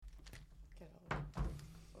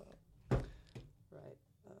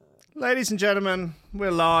Ladies and gentlemen,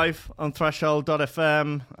 we're live on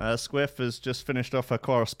Threshold.fm. Squiff has just finished off her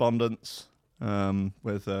correspondence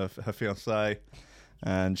with her fiancé,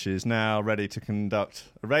 and she's now ready to conduct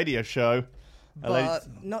a radio show. But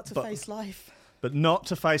not to face life. But not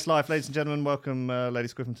to face life. Ladies and gentlemen, welcome Lady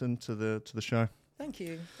Squiffington to the show. Thank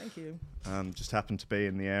you. Just happened to be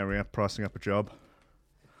in the area pricing up a job.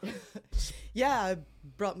 Yeah, I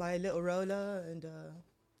brought my little roller and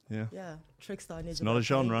Yeah. Trickstar needs It's not a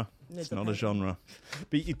genre. It's not a genre.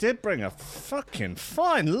 But you did bring a fucking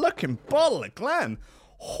fine-looking bottle of Glen.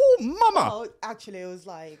 Oh, mama! Oh, actually, it was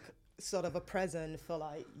like sort of a present for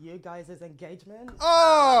like you guys' engagement.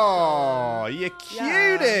 Oh, you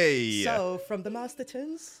cutie! So, from the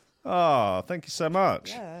Mastertons. Oh, thank you so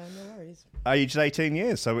much. Yeah, no worries. Aged 18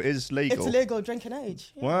 years, so it is legal. It's legal drinking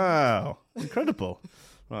age. Yeah. Wow, incredible.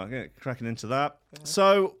 Right, get cracking into that.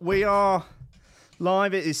 So we are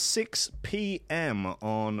live. It is 6 p.m.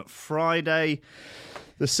 on Friday,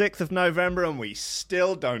 the 6th of November, and we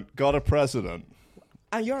still don't got a president.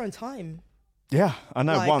 And you're on time. Yeah, I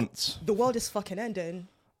know, Like, once. The world is fucking ending.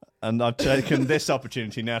 And I've taken this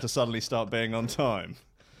opportunity now to suddenly start being on time.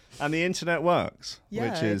 And the internet works,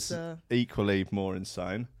 Yeah, which is it's, equally more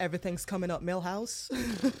insane. Everything's coming up Millhouse.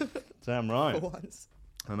 Damn right. For once.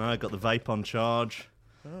 I know, I got the vape on charge.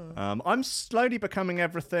 I'm slowly becoming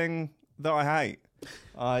everything that I hate.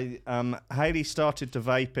 Hayley started to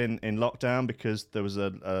vape in lockdown because there was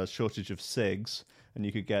a shortage of cigs and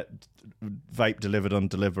you could get vape delivered on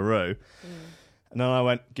Deliveroo. And then I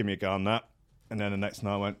went, give me a go on that. And then the next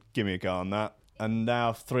night I went, give me a go on that. And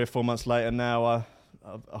now 3 or 4 months later, now I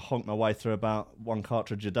honked my way through about one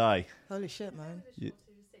cartridge a day. Holy shit, man. I didn't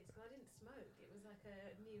smoke. It was like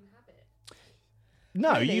a new habit.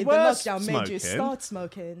 No, Really? you The were lockdown smoking. made you start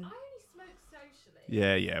smoking. I only smoke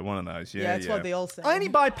socially. Yeah, one of those. Yeah, it's what they all say. I only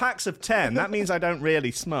buy packs of 10. That means I don't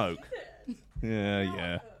really smoke.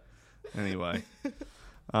 Yeah. Anyway.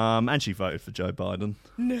 And she voted for Joe Biden.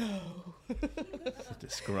 No. It's a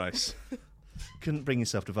disgrace. Couldn't bring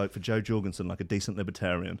yourself to vote for Joe Jorgensen like a decent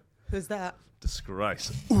libertarian. Who's that?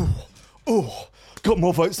 Disgrace. Oh, got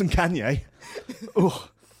more votes than Kanye. Oh.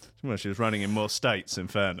 Well, she was running in more states, in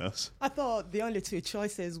fairness. I thought the only two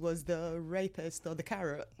choices was the rapist or the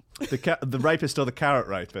carrot. The rapist or the carrot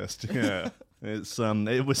rapist. Yeah.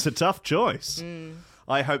 It was a tough choice.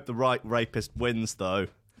 I hope the right rapist wins, though.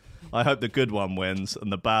 I hope the good one wins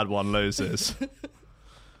and the bad one loses.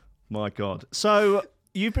 My God. So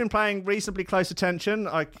you've been paying reasonably close attention.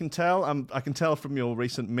 I can tell. I can tell from your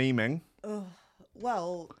recent memeing.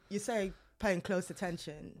 Well, you say paying close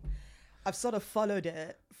attention. I've sort of followed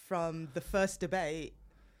it from the first debate,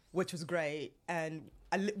 which was great, and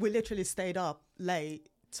we literally stayed up late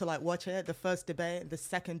to like watch it, the first debate, the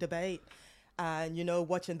second debate, and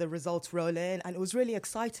watching the results roll in, and it was really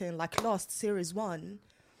exciting, like Lost Series 1,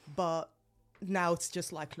 but now it's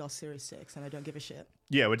just like Lost Series 6, and I don't give a shit.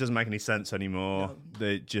 Yeah, well, it doesn't make any sense anymore.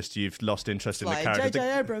 No. You've lost interest in Like, the characters.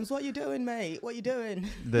 J.J. Abrams, what you doing, mate? What you doing?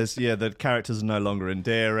 The characters are no longer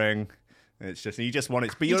endearing. It's just you just want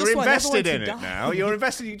it, but You you're just want invested everyone in to it die. now. You're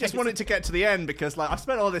invested. You just want it to get to the end because, like, I've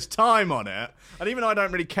spent all this time on it, and even though I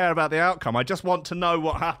don't really care about the outcome, I just want to know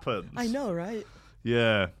what happens. I know, right?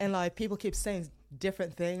 Yeah. And like people keep saying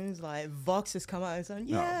different things. Like Vox has come out and saying,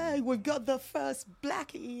 "Yeah, we've got the first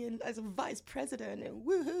blackie as a vice president," and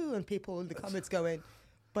woohoo! And people in the comments going,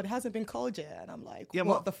 "But it hasn't been called yet." And I'm like, Yeah, "What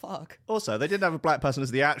well- the fuck?" Also, they didn't have a black person as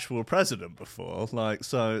the actual president before, like,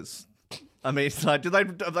 so it's. I mean, it's like,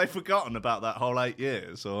 have they forgotten about that whole 8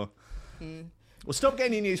 years, or? Well, stop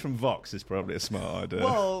getting your news from Vox is probably a smart idea.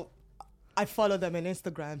 Well, I follow them on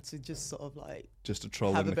Instagram to just sort of like Just to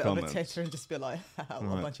troll have in a the bit comments. of a titter and just be like, "What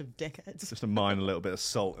a bunch of dickheads." Just to mine a little bit of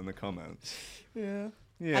salt in the comments. Yeah.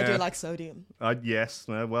 Yeah. I do like sodium. Yes.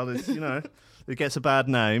 Well, it's, it gets a bad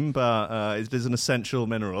name, but it is an essential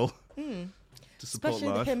mineral to support Especially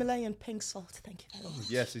the life. Himalayan pink salt. Thank you very much.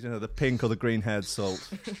 Yes, the pink or the green haired salt.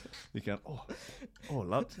 You can.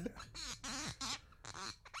 Love.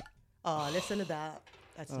 Oh, listen to that.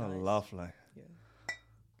 That's Oh, nice. lovely.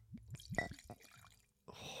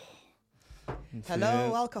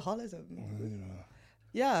 Hello, alcoholism.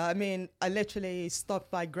 Yeah, I mean, I literally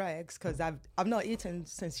stopped by Greg's because I've not eaten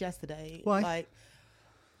since yesterday. Why? Like,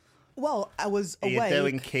 well, I was Are awake. you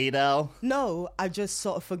doing keto? No, I just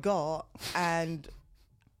sort of forgot, and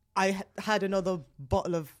I had another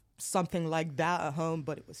bottle of something like that at home,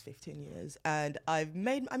 but it was 15 years, and I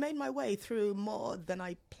made my way through more than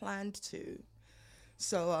I planned to.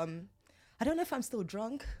 So I don't know if I'm still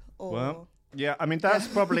drunk or. Well, yeah, I mean, that's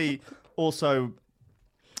probably also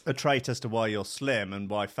a trait as to why you're slim and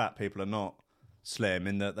why fat people are not slim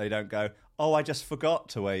in that they don't go, oh, I just forgot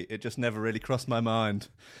to eat. It just never really crossed my mind.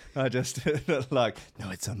 I just like, no,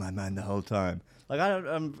 it's on my mind the whole time. Like I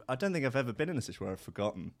don't think I've ever been in a situation where I've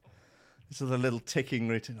forgotten. It's just a little ticking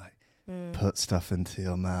routine, like put stuff into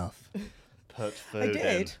your mouth, put food I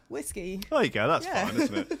in. did. Whiskey. There you go. That's Yeah. fine,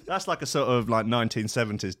 isn't it? That's like a sort of like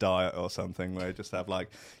 1970s diet or something where you just have like,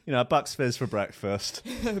 you know, a Bucks Fizz for breakfast.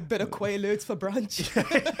 A bit of Quaaludes for brunch.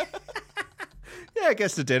 Yeah, it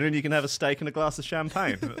gets to dinner and you can have a steak and a glass of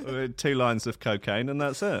champagne with 2 lines of cocaine and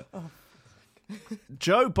that's it. Oh.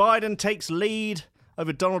 Joe Biden takes lead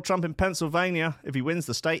over Donald Trump in Pennsylvania. If he wins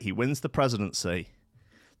the state, he wins the presidency.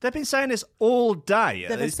 They've been saying this all day.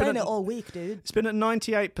 They've been It's saying at- it all week, dude. It's been at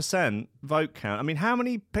 98% vote count. I mean, how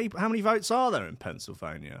many votes are there in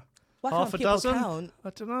Pennsylvania? Why Half can't a people dozen? count? I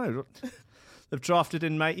don't know. They've drafted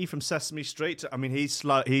in Matey from Sesame Street. I mean, he's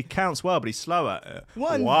slow. He counts well, but he's slow at it.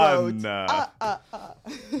 One vote.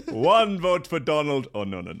 One vote for Donald. Oh,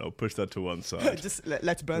 no. Push that to one side. Just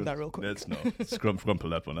let's burn that real quick. Let's not. Scrumple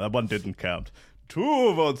that one. That one didn't count.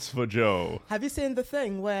 2 votes for Joe. Have you seen the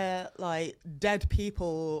thing where like dead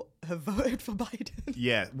people have voted for Biden?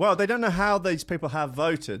 Yeah. Well, they don't know how these people have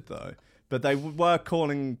voted, though. But they were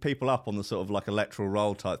calling people up on the sort of like electoral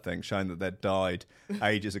roll type thing, showing that they'd died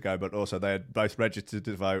ages ago, but also they had both registered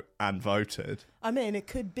to vote and voted. I mean, it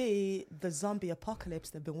could be the zombie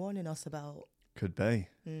apocalypse they've been warning us about. Could be.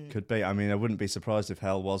 Could be. I mean, I wouldn't be surprised if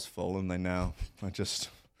hell was full and they now are just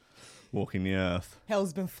walking the earth.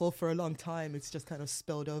 Hell's been full for a long time. It's just kind of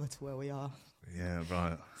spilled over to where we are. Yeah,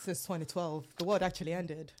 right. Since 2012, the world actually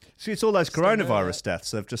ended. See, it's all those Still know coronavirus it.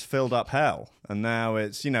 deaths have just filled up hell. And now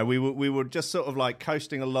it's, you know, we were just sort of like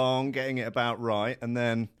coasting along, getting it about right, and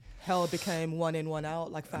then... Hell became one in, one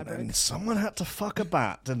out, like fabric. And someone had to fuck a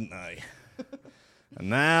bat, didn't they? And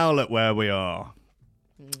now look where we are.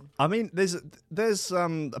 I mean, there's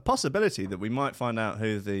a possibility that we might find out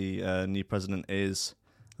who the new president is.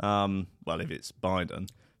 Well, if it's Biden,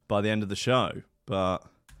 by the end of the show. But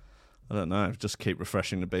I don't know. Just keep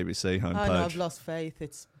refreshing the BBC homepage. I know, I've lost faith.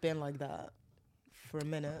 It's been like that for a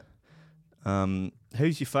minute.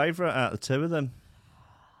 Who's your favourite out of the two of them?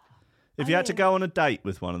 If you had to go on a date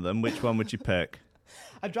with one of them, which one would you pick?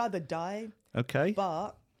 I'd rather die, Okay.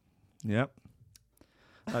 but Yep.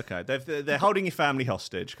 Okay. They're holding your family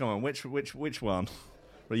hostage. Come on. Which one?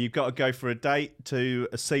 Well, you've got to go for a date to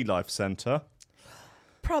a sea life centre.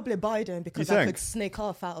 probably Biden because You I think? could sneak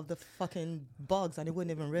off out of the fucking bugs and he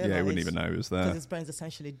wouldn't even realize. Yeah, he wouldn't even know he was Because there. his brain's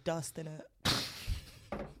essentially dust in it.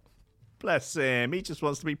 Bless him. He just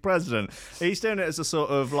wants to be president. He's doing it as a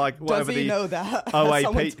sort of like Does whatever he the know that? OAP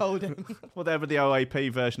Someone told him. whatever the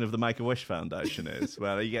OAP version of the Make-A-Wish Foundation is.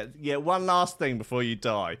 Well, you get one last thing before you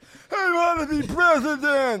die. I want to be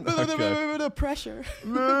president. Okay. The pressure.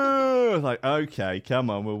 Like, okay,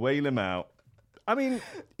 come on, we'll wheel him out. I mean,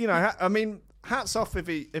 you know, hats off if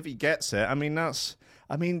he gets it. I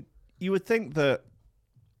mean, you would think that,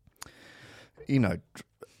 you know,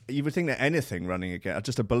 you would think that anything running against,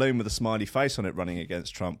 just a balloon with a smiley face on it running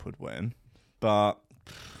against Trump would win, but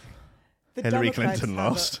The Hillary Democrats Clinton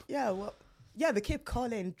have lost. Yeah, they keep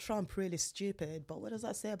calling Trump really stupid, but what does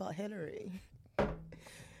that say about Hillary?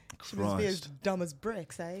 She must be as Christ. dumb as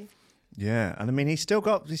bricks, eh? Yeah, and I mean, he's still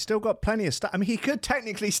got plenty of stuff. I mean, he could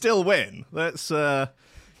technically still win. That's it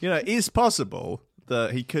is possible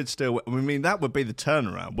that he could still win. I mean, that would be the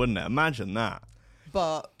turnaround, wouldn't it? Imagine that.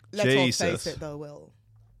 But let's all Jesus. face it, though, Will.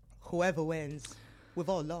 Whoever wins, we've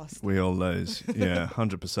all lost. We all lose. Yeah,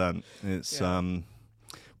 100%. It's Yeah.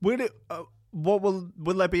 Will it? Will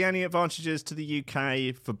there be any advantages to the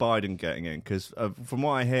UK for Biden getting in? Because from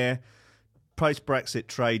what I hear, post-Brexit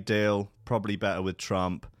trade deal probably better with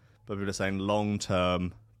Trump, but people are saying long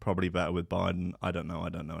term probably better with Biden. I don't know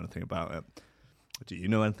anything about it. Do you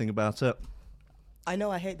know anything about it? I know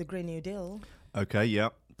I hate the Green New Deal. Okay, yeah,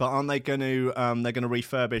 but aren't they going to? They're going to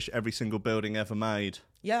refurbish every single building ever made,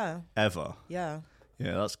 Yeah, ever. yeah,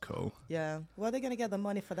 Yeah, that's cool. yeah. Where are they going to get the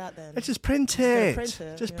money for that then? Let's just print gonna it. print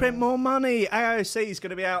it, Just yeah. print more money. AOC is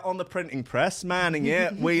going to be out on the printing press, manning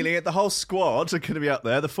it, wheeling it. The whole squad are going to be up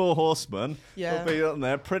there. The 4 horsemen Yeah. will be up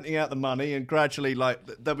there printing out the money, and gradually, like,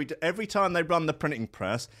 they'll be every time they run the printing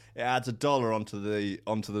press, it adds $1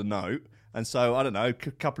 onto the note. And so I don't know, a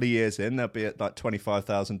couple of years in, they'll be at like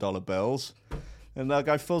 $25,000 bills, and they'll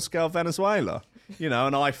go full scale Venezuela. You know,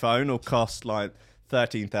 an iPhone will cost like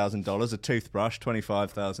 $13,000, a toothbrush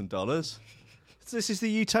 $25,000. This is the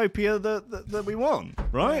utopia that we want,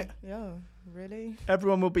 right? Yeah, really?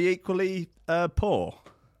 Everyone will be equally poor.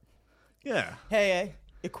 Yeah. Hey,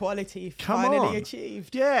 Equality Come finally on.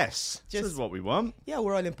 achieved. Yes, this Just- is what we want. Yeah,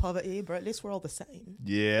 we're all in poverty, but at least we're all the same.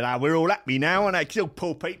 Yeah, nah, we're all happy now, aren't they? Still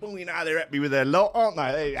poor people, you know, they're happy with their lot, aren't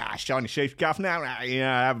they? Shiny shoes guff now, you know,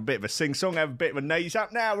 have a bit of a sing-song, have a bit of a knees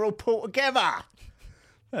up now, we're all pulled together.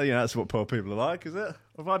 Well, you know, that's what poor people are like, is it? Or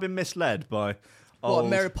have I been misled by old... What,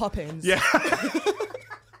 Mary Poppins? Yeah.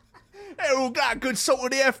 They're all got a good salt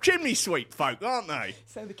of the earth chimney sweep folk, aren't they?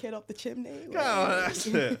 Send the kid up the chimney. Oh, that's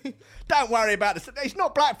it. Don't worry about it. It's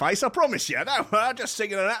not blackface, I promise you. Don't worry, I'm just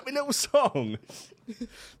singing a happy little song.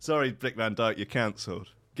 Sorry, Dick Van Dyke, you're cancelled.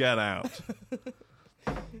 Get out.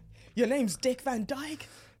 Your name's Dick Van Dyke?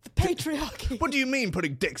 The patriarchy. What do you mean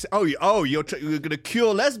putting dicks... you're going to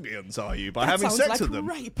cure lesbians, are you, by That having sounds sex like with them?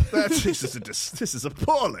 rape. This is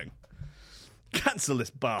appalling. Cancel this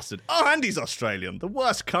bastard. Oh, and he's Australian. The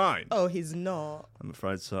worst kind. Oh, he's not. I'm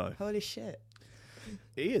afraid so. Holy shit.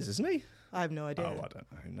 He is, isn't he? I have no idea. Oh, I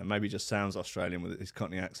don't know. Maybe he just sounds Australian with his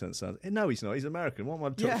Cockney accent. No, he's not. He's American. What am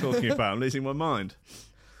I Yeah. talking about? I'm losing my mind.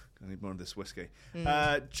 I need more of this whiskey.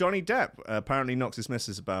 Johnny Depp apparently knocks his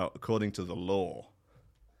missus about according to the law.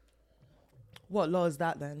 What law is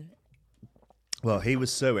that then? Well, he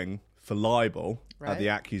was suing for libel at Right. the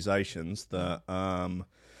accusations that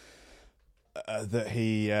that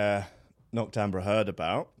he knocked Amber Heard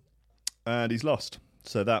about, and he's lost.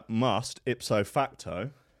 So that must, ipso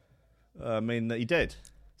facto, mean that he did.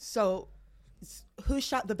 So, who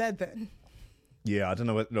shot the bed then? Yeah, I don't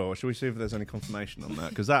know. No, should we see if there's any confirmation on that?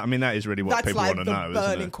 Because that is really what That's people like want to the know, isn't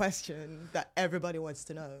burning it? question that everybody wants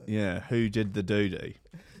to know. Yeah, who did the doody?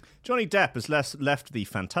 Johnny Depp has left the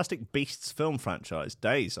Fantastic Beasts film franchise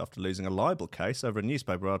days after losing a libel case over a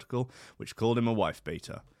newspaper article which called him a wife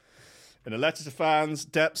beater. In a letter to fans,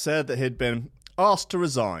 Depp said that he'd been asked to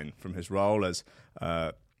resign from his role as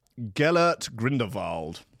Gellert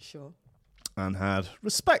Grindelwald Sure. and had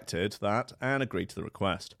respected that and agreed to the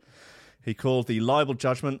request. He called the libel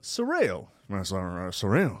judgment surreal,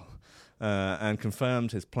 and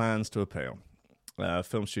confirmed his plans to appeal.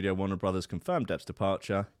 Film studio Warner Brothers confirmed Depp's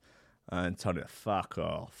departure and told him to fuck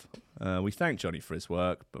off. We thank Johnny for his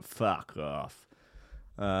work, but fuck off.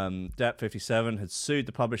 Depp, 57, had sued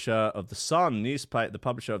the publisher of the Sun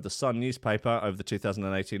newspaper, over the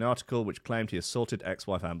 2018 article, which claimed he assaulted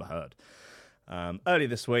ex-wife Amber Heard. Earlier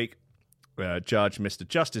this week, Judge Mr.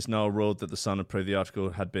 Justice Noel ruled that the Sun had proved the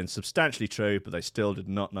article had been substantially true, but they still did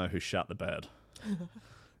not know who shut the bed.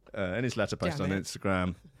 In his letter posted on Damn it.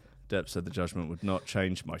 Instagram, Depp said the judgment would not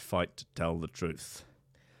change my fight to tell the truth.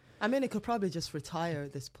 I mean, it could probably just retire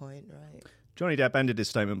at this point, right? Johnny Depp ended his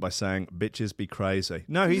statement by saying, "Bitches be crazy."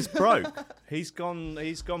 No, he's broke. He's gone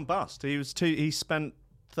bust. He spent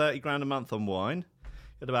 30 grand a month on wine.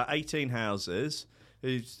 He had about 18 houses.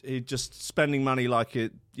 He's just spending money like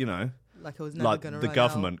it, you know, Like it was never like going to the run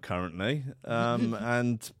government currently.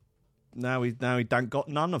 And now he don't got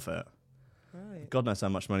none of it. out. Right. God knows how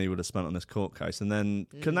much money he would have spent on this court case. And then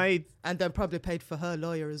can they? And then probably paid for her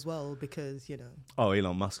lawyer as well because, you know. Oh,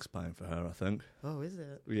 Elon Musk's paying for her, I think. Oh, is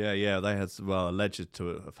it? Yeah. They had alleged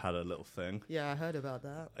to have had a little thing. Yeah, I heard about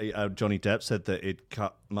that. Johnny Depp said that he'd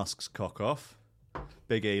cut Musk's cock off.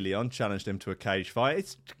 Big Elon challenged him to a cage fight.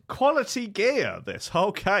 It's quality gear, this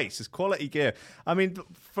whole case is quality gear. I mean,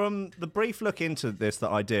 from the brief look into this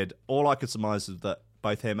that I did, all I could surmise is that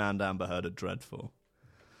both him and Amber Heard are dreadful.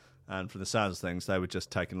 And from the sounds of things, they were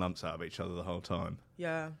just taking lumps out of each other the whole time.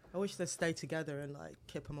 Yeah, I wish they'd stay together and like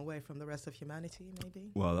keep them away from the rest of humanity, maybe.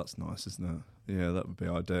 Well, that's nice, isn't it? Yeah, that would be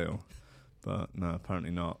ideal. But no,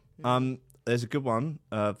 apparently not. There's a good one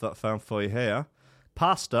that I found for you here.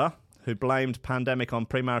 Pastor who blamed pandemic on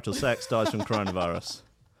premarital sex dies from coronavirus.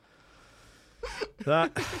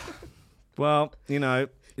 That, well, you know,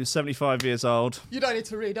 he was 75 years old. You don't need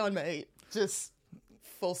to read on, mate. Just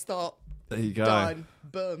full stop. There you go. Done.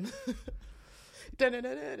 Boom. That's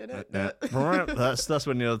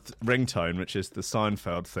when your ringtone, which is the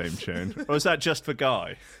Seinfeld theme tune. Or is that just for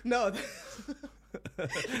Guy? No.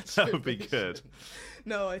 That would be good.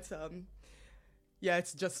 No, it's yeah,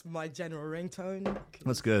 it's just my general ringtone.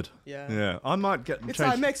 That's good. Yeah. Yeah. I might get It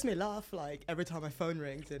change. makes me laugh like every time my phone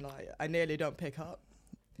rings and like I nearly don't pick up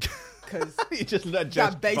because You just that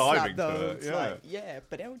bass vibing slap to though. it, It's yeah. like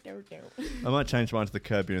but don't. I might change mine to the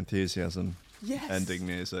Curb Your Enthusiasm Yes. ending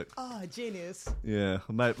music. Ah, genius. Yeah,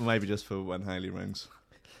 maybe just for when Haley rings.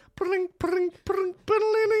 What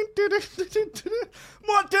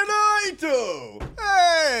did I do?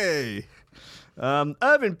 Hey!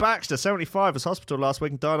 Irving Baxter, 75, was hospital last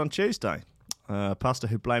week and died on Tuesday. Pastor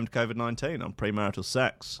who blamed COVID-19 on premarital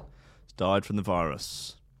sex died from the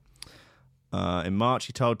virus. In March,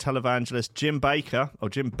 he told televangelist Jim Baker,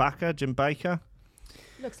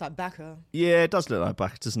 Looks like Bacca. Yeah, it does look like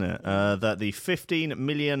back, doesn't it? That the 15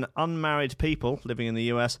 million unmarried people living in the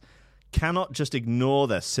US cannot just ignore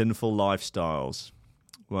their sinful lifestyles.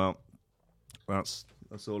 Well, that's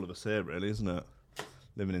all of us here, really, isn't it?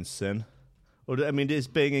 Living in sin. Or, I mean, does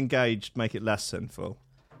being engaged make it less sinful?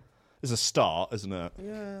 It's a start, isn't it?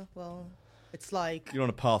 Yeah, well, it's like... You're on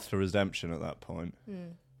a path to redemption at that point.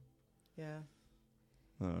 Yeah.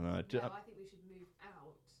 I don't know. No, I think we should move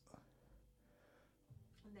out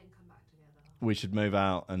and then come back together. We should move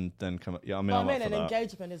out and then come... Yeah, I mean, Well, I'm I up mean, for an that.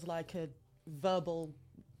 engagement is like a verbal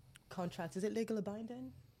contract. Is it legal or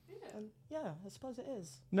binding? Yeah, I suppose it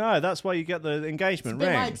is. No, that's why you get the It's engagement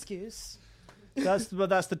been my ring. excuse. That's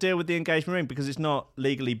the deal with the engagement ring, because it's not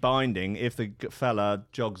legally binding. If the fella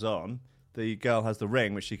jogs on, the girl has the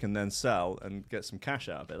ring, which she can then sell and get some cash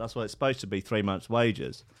out of it. That's why it's supposed to be 3 months'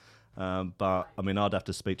 wages. But I mean, I'd have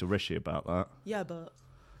to speak to Rishi about that. Yeah, but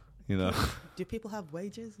You know, do people have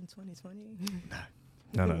wages in 2020?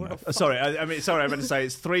 no. Sorry, I meant to say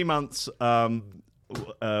it's 3 months.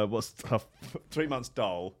 What's 3 months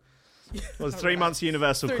dole? Was 3 months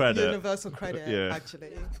universal credit? Universal credit, Yeah.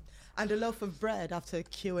 actually. And a loaf of bread after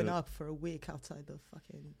queuing up for a week outside the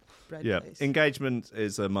fucking bread Yeah, place. engagement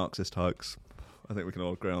is a Marxist hoax. I think we can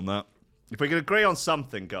all agree on that. If we can agree on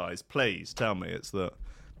something, guys, please tell me it's that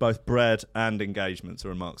both bread and engagements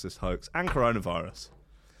are a Marxist hoax, and coronavirus.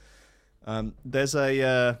 There's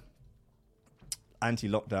a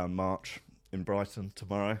anti-lockdown march in Brighton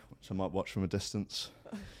tomorrow, which I might watch from a distance.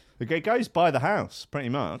 It goes by the house, pretty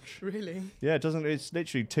much. Really? Yeah, it doesn't. It's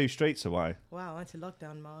literally 2 streets away. Wow,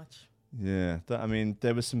 anti-lockdown march. Yeah, I mean,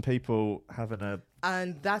 there were some people having a...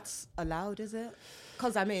 And that's allowed, is it?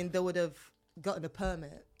 Because, I mean, they would have gotten a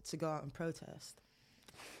permit to go out and protest.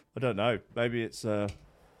 I don't know. Maybe it's Piers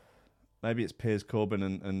Corbyn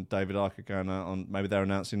and David Icke going out on... Maybe they're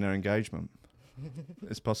announcing their engagement.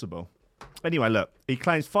 It's possible. Anyway, look, he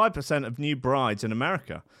claims 5% of new brides in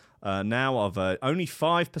America only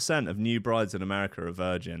 5% of new brides in America are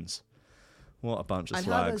virgins. What a bunch of And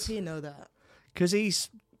slags. how does he know that? Because he's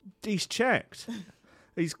checked.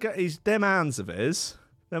 he's them hands of his,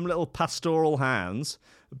 them little pastoral hands,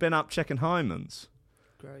 have been up checking hymens.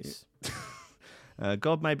 Gross.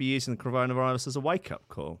 God may be using the coronavirus as a wake-up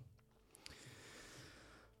call.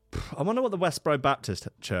 I wonder what the Westboro Baptist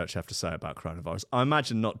Church have to say about coronavirus. I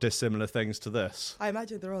imagine not dissimilar things to this. I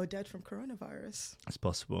imagine they're all dead from coronavirus. It's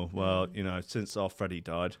possible. Well, you know, since our Freddie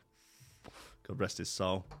died, God rest his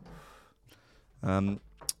soul.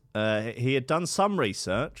 He had done some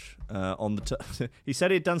research on the... he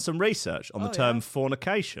said he had done some research on the term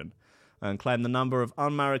fornication and claimed the number of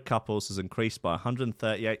unmarried couples has increased by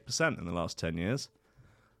 138% in the last 10 years.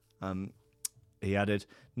 He added,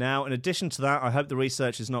 now, in addition to that, I hope the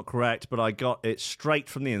research is not correct, but I got it straight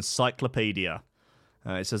from the encyclopedia.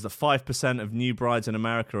 It says that 5% of new brides in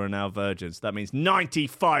America are now virgins. That means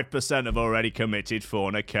 95% have already committed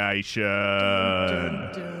fornication.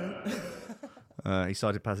 He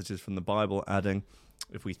cited passages from the Bible, adding,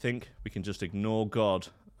 if we think we can just ignore God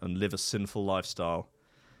and live a sinful lifestyle,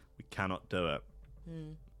 we cannot do it.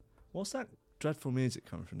 What's that dreadful music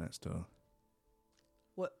coming from next door?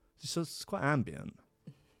 What? It's quite ambient.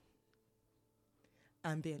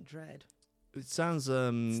 Ambient dread. It sounds...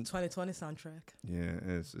 It's 2020 soundtrack. yeah, it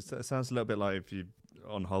is. It sounds a little bit like if you're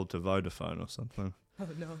on hold to Vodafone or something. Oh,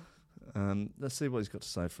 no. Let's see what he's got to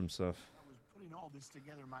say for himself. I was putting all this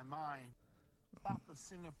together in my mind about the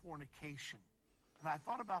sin of fornication. And I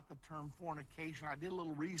thought about the term fornication. I did a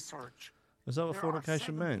little research. Is that what There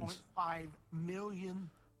fornication are means? 7.5 million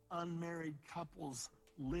unmarried couples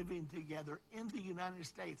living together in the United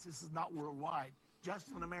States. This is not worldwide, just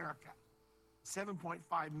in America.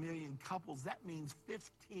 7.5 million couples. That means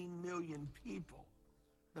 15 million people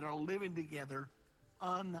that are living together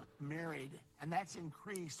unmarried. And that's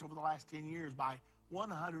increased over the last 10 years by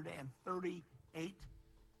 138%.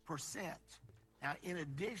 Now, in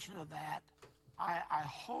addition to that, I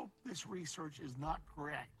hope this research is not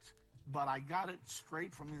correct, but I got it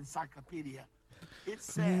straight from the encyclopedia. It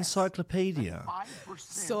says Encyclopedia. 5%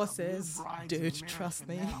 Sources, of new brides dude, in America trust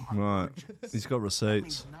me. now are Right. virgins. He's got That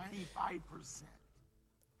receipts. means 95%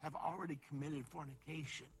 have already committed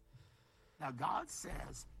fornication. Now, God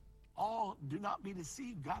says, do not be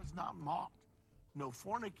deceived. God is not mocked. No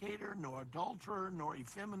fornicator, nor adulterer, nor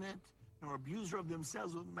effeminate, nor abuser of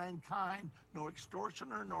themselves with mankind, nor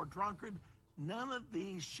extortioner, nor drunkard. None of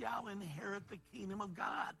these shall inherit the kingdom of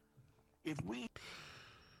God. If we...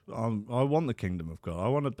 I want the kingdom of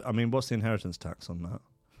God. I mean, what's the inheritance tax on that?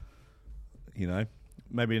 You know,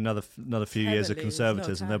 maybe another few years of Heavenly, there's no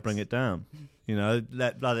conservatism, they'll tax. bring it down. You know,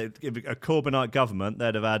 if a Corbynite government,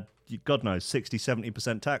 they'd have had, God knows,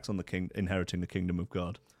 60-70% tax on the inheriting the kingdom of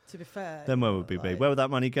God. To be fair. Then where would we be? Where would that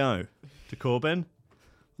money go? To Corbyn?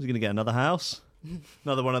 Was he going to get another house?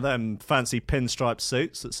 Another one of them fancy pinstripe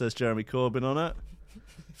suits that says Jeremy Corbyn on it?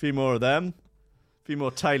 A few more of them. A few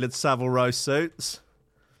more tailored Savile Row suits.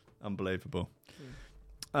 Unbelievable.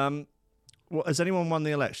 Has anyone won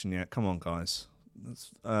the election yet? Come on, guys.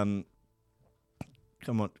 Come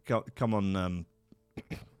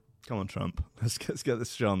on, Trump. Let's get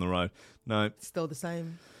this show on the road. No, Still the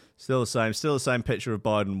same. Still the same picture of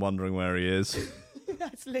Biden wondering where he is.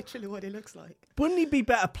 That's literally what it looks like. Wouldn't he be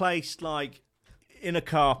better placed, like, in a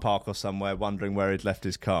car park or somewhere, wondering where he'd left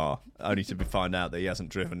his car, only to find out that he hasn't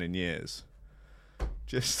driven in years?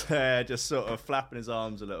 Just there, just sort of flapping his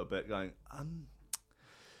arms a little bit, going,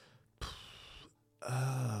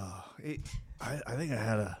 I think I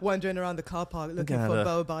had a... Wandering around the car park looking for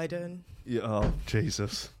Beau Biden. Yeah, oh,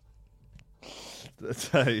 Jesus.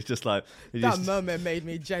 He's just like... That moment made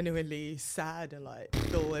me genuinely sad and like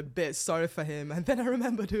feel a bit sorry for him. And then I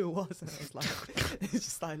remembered who it was and I was like, I just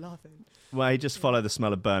started laughing. Well, he just follow the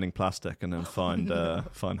smell of burning plastic and then find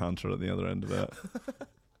Hunter at the other end of it.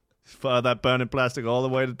 Follow that burning plastic all the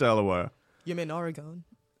way to Delaware. You mean Oregon?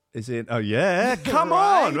 Is it? Oh yeah, come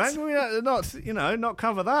Right. on, man. We not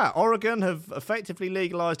cover that. Oregon have effectively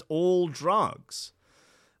legalized all drugs.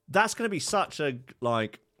 That's going to be such a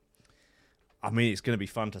it's going to be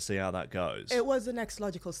fun to see how that goes. It was the next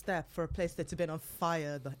logical step for a place that's been on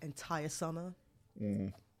fire the entire summer.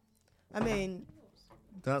 I mean,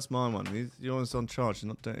 That's my one. Yours on charge.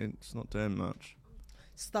 It's not doing much.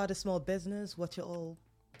 start a small business, watch it all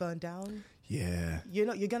burn down. Yeah. You're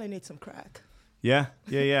going to need some crack. Yeah.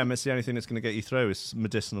 It's the only thing that's going to get you through is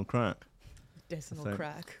medicinal crack. Medicinal So-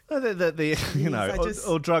 crack.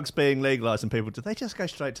 All drugs being legalised and people, do they just go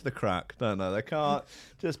straight to the crack? Don't know. They can't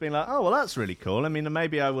just be like, oh, well, that's really cool. I mean,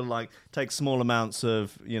 maybe I will take small amounts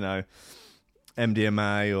of,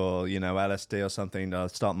 MDMA or, LSD or something. I'll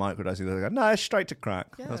start microdosing. They go, no, straight to crack.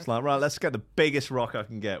 Yeah. That's like, right, let's get the biggest rock I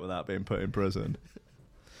can get without being put in prison.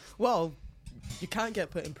 Well, you can't get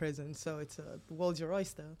put in prison, so it's the world's your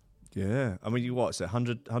oyster. Yeah. I mean, it's a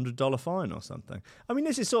 $100 fine or something. I mean,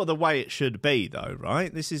 this is sort of the way it should be, though,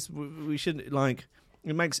 right? This is, we should,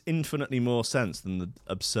 it makes infinitely more sense than the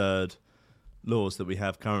absurd laws that we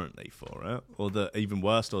have currently for it, or the even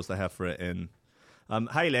worse laws they have for it in.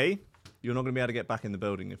 Hayley, you're not going to be able to get back in the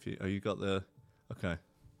building if you got the... Okay.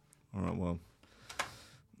 All right, well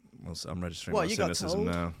I'm registering my You got cynicism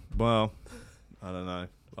told? now. Well, I don't know.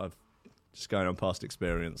 I've just going on past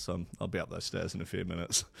experience, so I'll be up those stairs in a few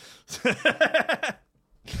minutes.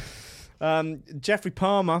 Jeffrey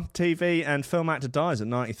Palmer, TV and film actor, dies at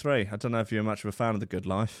 93. I don't know if you're much of a fan of The Good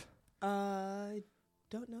Life. I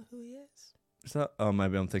don't know who he is. Is that? Oh,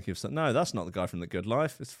 maybe I'm thinking of something. No, that's not the guy from The Good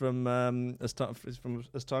Life. It's from As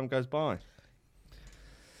Time Goes By.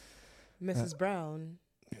 Mrs. Brown.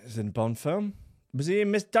 He's in a Bond film. Was he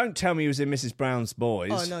in Don't tell me he was in Mrs. Brown's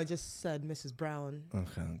Boys. Oh, no, it just said Mrs. Brown.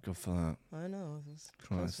 Okay, good for that. I know. It was a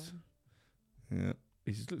Christ. close one. Yeah,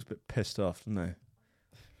 he just looks a bit pissed off, doesn't he?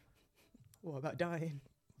 What about dying?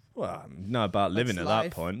 Well, no, about living That's at life.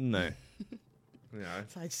 that point, isn't he?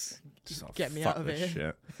 So I just Just get me fuck out of this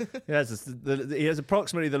here. Shit. He has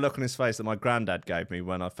approximately the look on his face that my granddad gave me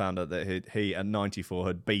when I found out that he at 94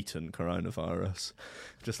 had beaten coronavirus.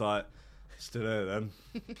 Just like, still there then.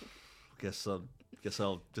 Guess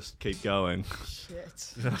I'll just keep going.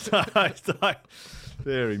 Shit. It's like,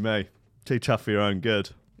 dearie me. Too tough for your own good.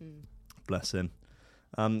 Bless him.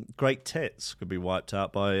 Great tits could be wiped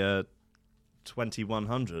out by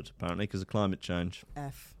 2100, apparently, because of climate change.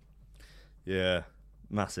 F. Yeah,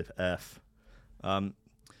 massive F.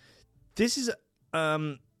 This is...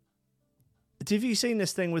 have you seen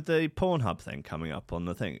this thing with the Pornhub thing coming up on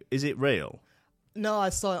the thing? Is it real? No, I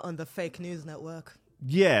saw it on the fake news network.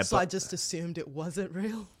 Yeah, So but... I just assumed it wasn't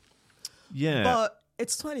real. Yeah. But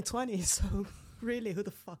it's 2020, so really, who the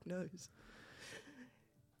fuck knows?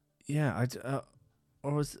 Yeah, did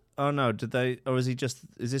they... Or is he just...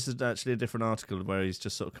 Is this actually a different article where he's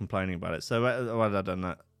just sort of complaining about it? So, I don't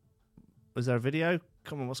know. Was there a video?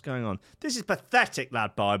 Come on, what's going on? This is pathetic,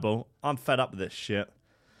 Lad Bible. I'm fed up with this shit.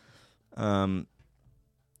 No,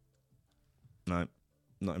 not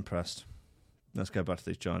impressed. Let's go back to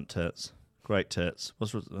these giant tits. Great tits.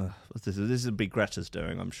 What's this? This would be Greta's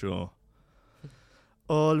doing, I'm sure.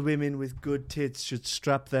 All women with good tits should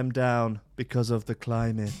strap them down because of the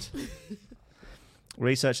climate.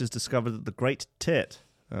 Researchers discovered that the great tit,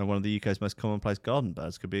 one of the UK's most commonplace garden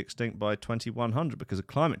birds, could be extinct by 2100 because of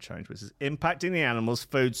climate change, which is impacting the animal's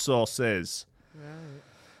food sources. Right.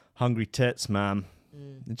 hungry tits, man.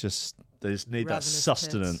 They just need that Ravenous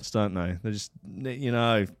sustenance, tits. don't they? They just,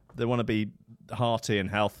 they want to be hearty and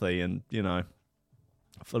healthy and,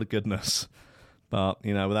 full of goodness. But,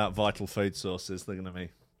 without vital food sources, they're going to be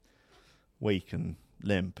weak and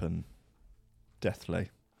limp and deathly.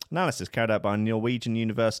 Analysis carried out by Norwegian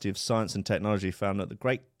University of Science and Technology found that the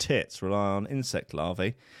great tits rely on insect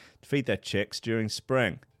larvae to feed their chicks during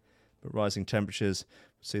spring. But rising temperatures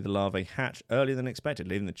see the larvae hatch earlier than expected,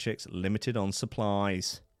 leaving the chicks limited on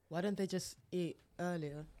supplies. Why don't they just eat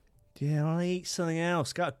earlier? Yeah, I eat something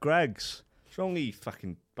else. Go to Greg's. What's wrong with you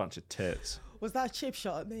fucking bunch of tits? Was that a cheap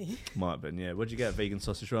shot at me? Might have been, yeah. What'd you get? Vegan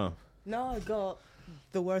sausage roll? No, I got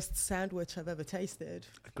the worst sandwich I've ever tasted.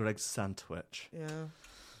 A Greg's sandwich. Yeah.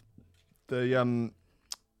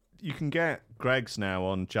 You can get Greg's now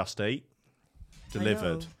on Just Eat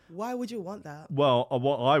delivered. I know. Why would you want that? Well,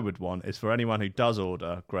 what I would want is for anyone who does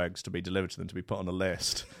order Greg's to be delivered to them to be put on a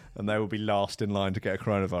list, and they will be last in line to get a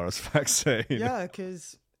coronavirus vaccine. Yeah,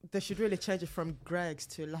 because they should really change it from Greg's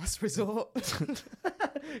to last resort.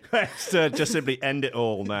 Greg's to just simply end it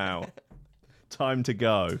all now. Time to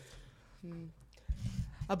go.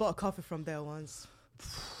 I bought a coffee from there once.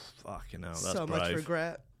 Fucking hell, that's So brave. much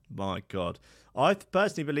regret. My God. I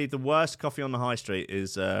personally believe the worst coffee on the high street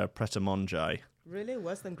is Pret a Manger. Really?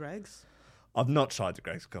 Worse than Greg's? I've not tried the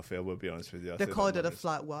Greg's coffee, I will be honest with you. They called it a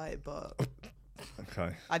flat white, but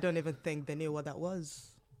Okay. I don't even think they knew what that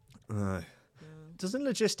was. Doesn't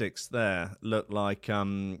logistics there look like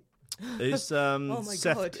is my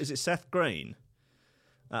Seth God. is it Seth Green?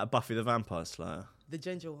 Buffy the Vampire Slayer. The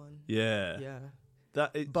ginger one. Yeah. Yeah.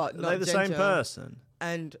 are But they not the same ginger. person?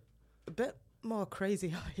 And a bit more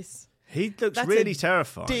crazy eyes. He looks That's really a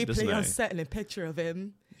terrifying, doesn't Deeply he? unsettling picture of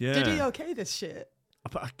him. Yeah. Did he okay this shit?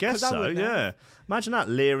 I guess 'Cause I so, wouldn't have. yeah. Imagine that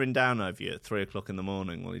leering down over you at 3:00 in the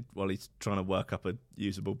morning while he's trying to work up a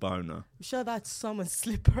usable boner. I'm sure that's someone's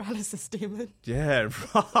sleep paralysis demon. Yeah,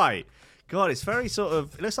 right. God, it's very sort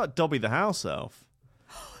of. It looks like Dobby the house elf.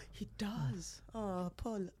 He does. Oh,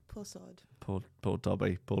 poor sod. Poor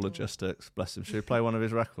Dobby, poor logistics. Bless him. Should we play one of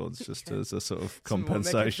his records just as a sort of Some more make him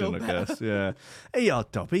feel compensation, I better. guess? Yeah. Hey,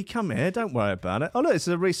 Dobby, come here. Don't worry about it. Oh, look, it's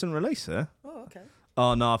a recent release here. Oh, okay.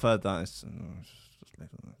 Oh, no, I've heard that. Just leave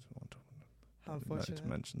it there. How Note unfortunate. to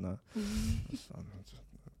mention that. That's fine.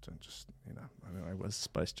 Don't just, anyway, where's the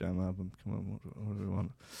Space Jam album? Come on, what do we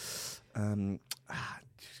want?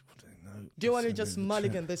 Do you want to just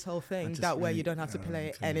mulligan this whole thing? just That way really- you don't have to play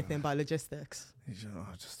okay. anything by logistics.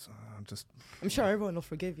 I'm just. I'm sure everyone will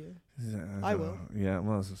forgive you. Yeah, I will. Yeah,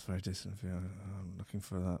 well, it's very decent of you. I'm looking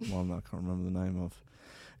for that one that I can't remember the name of.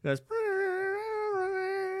 It goes.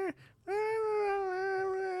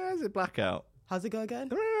 Is it Blackout? How's it go again?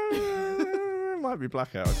 It might be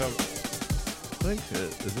Blackout. I think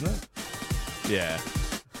it, isn't it? Yeah.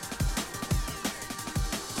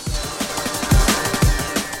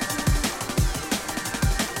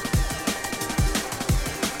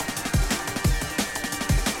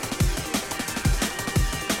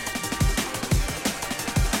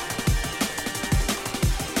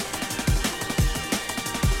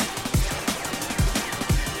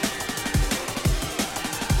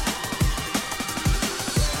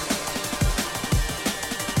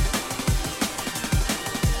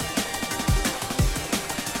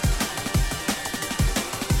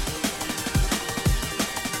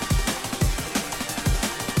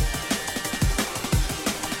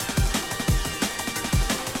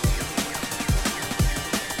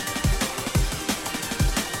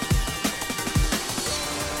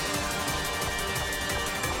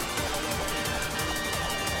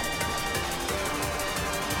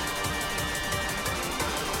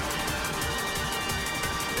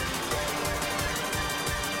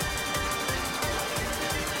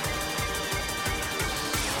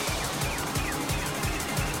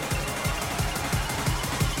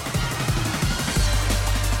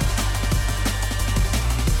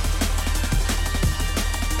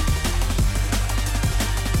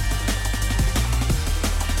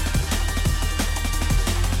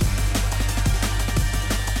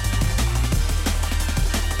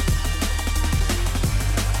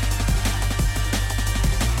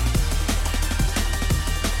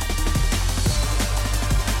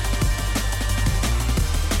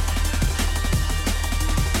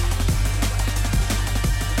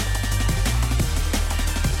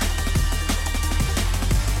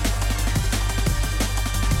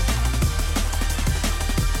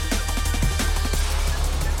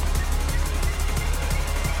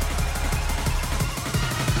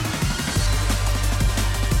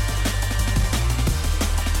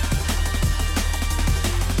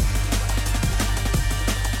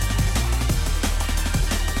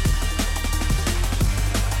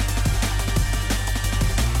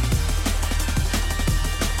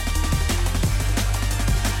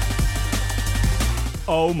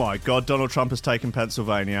 Oh my God, Donald Trump has taken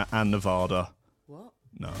Pennsylvania and Nevada. What?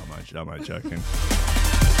 No, I'm only joking.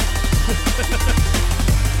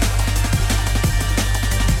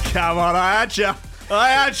 Come on, I had you.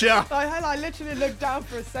 I literally looked down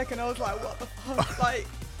for a second. I was like, what the fuck? Like,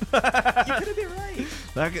 you could have been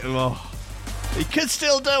right. He could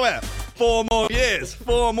still do it. 4 more years.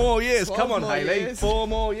 4 more years. 12 Come on, more Hayley. years. 4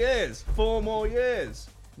 more years. 4 more years.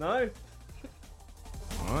 No?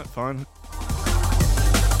 All right, fine.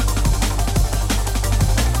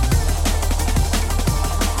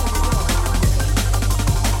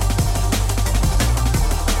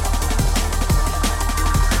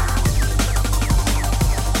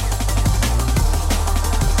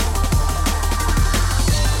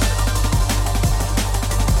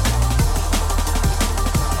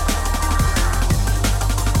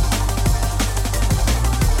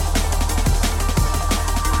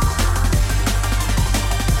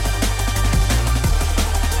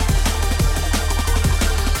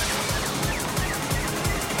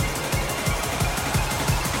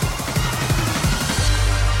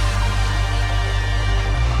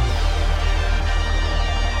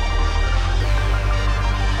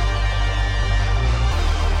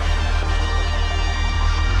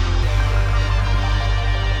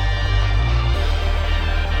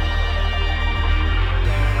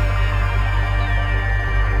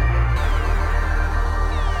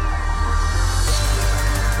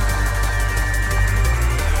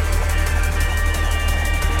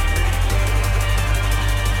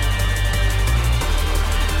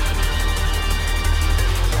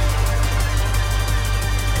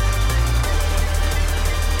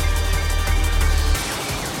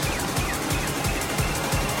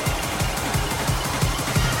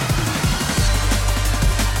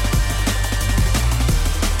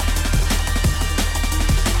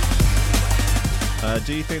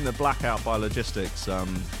 Do you think that blackout by logistics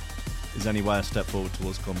is any way a step forward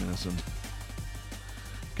towards communism?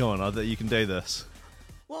 Come on, I think you can do this.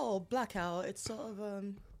 Well, blackout, it's sort of,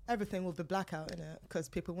 everything will be blackout in it because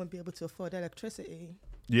people won't be able to afford electricity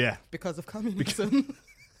Yeah. because of communism.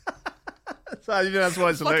 So you know, that's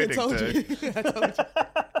what it's alluding Fucking told to. you. I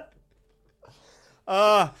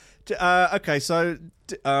told you. Okay, so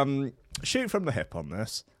shoot from the hip on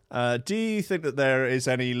this. Do you think that there is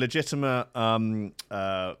any legitimate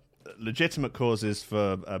causes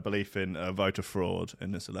for belief in voter fraud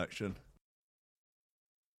in this election?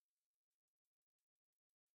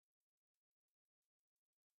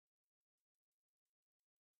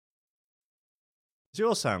 Is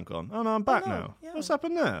your sound gone? Oh no, I'm back no, now. yeah. What's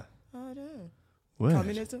happened there? I don't know. Weird.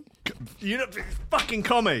 Communism? You know, fucking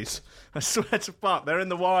commies! I swear to fuck, they're in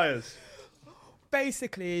the wires.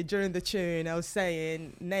 Basically, during the tune, I was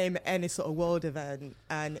saying, name any sort of world event,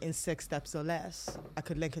 and in 6 steps or less, I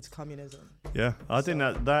could link it to communism. Yeah, I think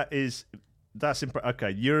that's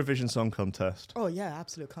okay. Eurovision Song Contest. Oh, yeah,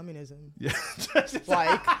 absolute communism. Yeah,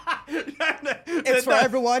 Like, it's for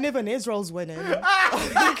everyone, even Israel's winning.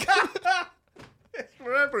 It's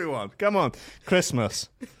for everyone. Come on, Christmas.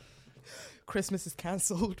 Christmas is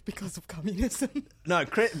cancelled because of communism. No, And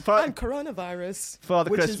coronavirus,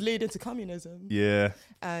 Father which Christ- is leading to communism. Yeah,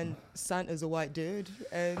 And Santa's a white dude,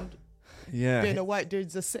 and yeah, being a white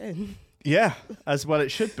dude's a sin. yeah. As well, it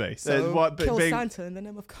should be. So kill Santa in the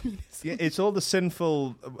name of communism. Yeah, it's all the sinful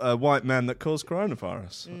white man that caused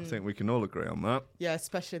coronavirus. I think we can all agree on that. Yeah,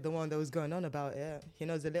 especially the one that was going on about it. He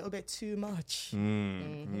knows a little bit too much.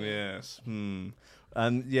 Yes.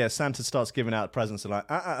 And yeah, Santa starts giving out presents and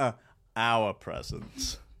like, our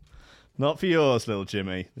presents. Not for yours, little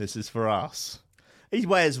Jimmy. This is for us. He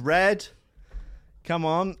wears red. Come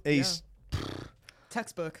on. He's,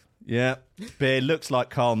 Textbook. yeah. Beard looks like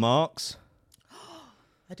Karl Marx.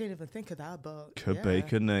 I didn't even think of that, but Could be,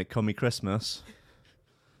 couldn't it? Commie Christmas.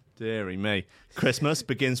 Deary me. Christmas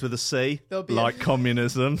begins with a C, There'll be like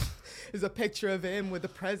communism. There's a picture of him with the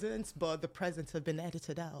presents, but the presents have been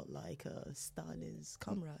edited out like Stalin's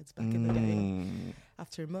comrades back in the day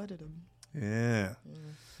after he murdered them. Yeah.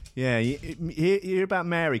 Yeah, you hear about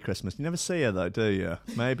Mary Christmas. You never see her, though, do you?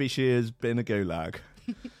 Maybe she has been a gulag.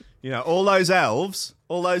 You know, all those elves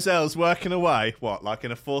working away, what, like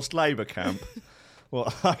in a forced labour camp?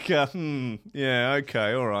 What, like, yeah,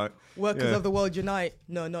 okay, all right. Workers of the world unite.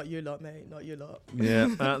 No, not you lot, mate. Not you lot. Yeah,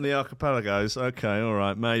 out in the archipelagos. Okay, all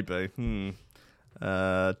right, maybe.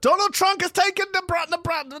 Donald Trump has taken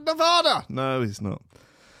Nevada. No, he's not.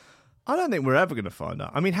 I don't think we're ever going to find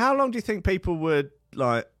out. I mean, how long do you think people would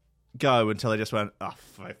like go until they just went, oh,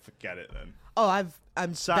 forget it then? Oh,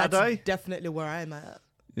 I'm Saturday? That's definitely where I'm at.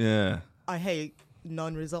 Yeah. I hate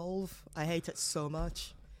non-resolve. I hate it so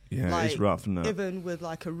much. Yeah, it's rough, isn't it? Even with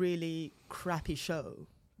like a really crappy show,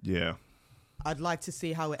 Yeah. I'd like to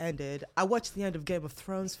see how it ended. I watched the end of Game of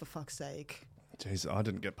Thrones, for fuck's sake. Jeez, I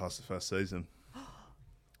didn't get past the first season.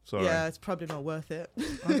 Sorry. Yeah, it's probably not worth it.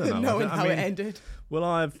 I don't know. Knowing I how mean, it ended. Well,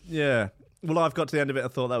 I've got to the end of it. I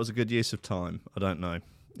thought that was a good use of time. I don't know.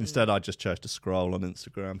 Instead, I just chose to scroll on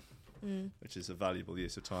Instagram, which is a valuable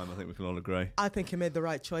use of time. I think we can all agree. I think you made the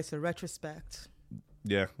right choice in retrospect.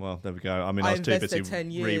 Yeah, well, there we go. I mean, I was too busy invested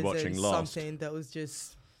 10 years rewatching in Lost. something that was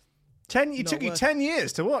just... It took you worth- 10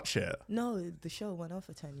 years to watch it. No, the show went on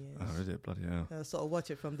for 10 years. Oh, is it? Bloody hell. I sort of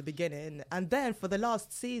watch it from the beginning. And then for the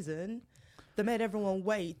last season, they made everyone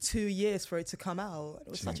wait 2 years for it to come out. It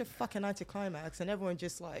was such a fucking anticlimax, and everyone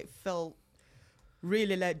just like felt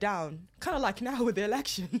really let down. Kind of like now with the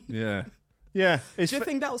election. Yeah. Yeah. Do you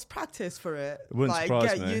think that was practice for it? It wouldn't like,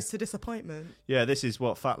 surprise get me. used to disappointment. Yeah, this is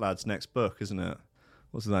what Fat Lad's next book, isn't it?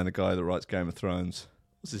 What's the name of the guy that writes Game of Thrones?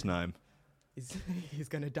 What's his name? He's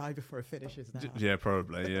going to die before it finishes now. Yeah,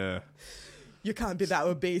 probably, yeah. You can't be that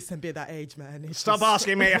obese and be that age, man. It's Stop just-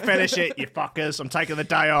 asking me to finish it, you fuckers. I'm taking the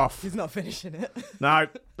day off. He's not finishing it. No,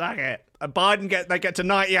 fuck it. And Biden get to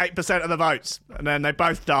 98% of the votes, and then they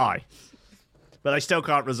both die. But they still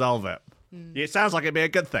can't resolve it. It sounds like it'd be a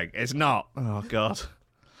good thing. It's not. Oh, God.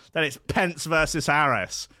 Then it's Pence versus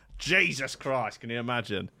Harris. Jesus Christ, can you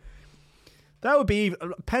imagine? That would be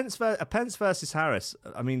Pence versus Harris.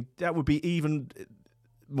 I mean, that would be even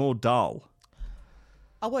more dull.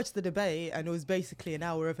 I watched the debate, and it was basically an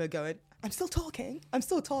hour of her going, I'm still talking,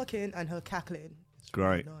 and her cackling. It's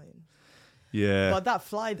Great. annoying. Yeah. But that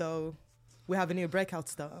fly, though, we have a new breakout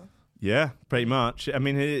star. Yeah, pretty much. I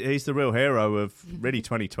mean, he's the real hero of really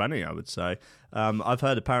 2020, I would say. I've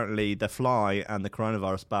heard apparently The Fly and the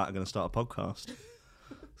coronavirus bat are going to start a podcast.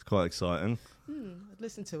 It's quite exciting. I'd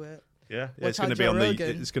listen to it. Yeah, Watch it's going to out be Joe on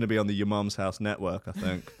Rogan. it's going to be on the Your Mum's House network, I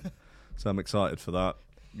think. So I'm excited for that.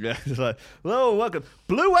 Yeah, it's like, hello, welcome,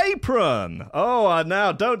 Blue Apron. Oh,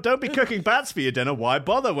 now don't be cooking bats for your dinner. Why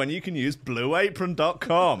bother when you can use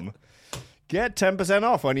BlueApron.com? Get 10%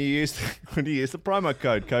 off when you use the promo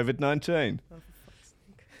code COVID-19.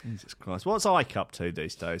 Jesus Christ, what's Ike up to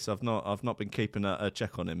these days? I've not been keeping a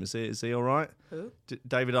check on him. Is he all right? Who?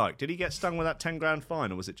 David Icke. Did he get stung with that 10 grand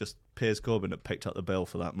fine, or was it just Piers Corbyn that picked up the bill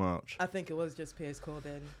for that march? I think it was just Piers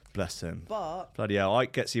Corbyn. Bless him. But Bloody hell,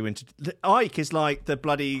 Ike gets you into... Ike is like the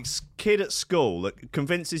bloody kid at school that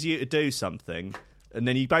convinces you to do something, and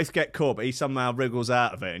then you both get caught, but he somehow wriggles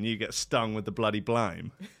out of it, and you get stung with the bloody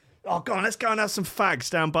blame. Oh, go on, let's go and have some fags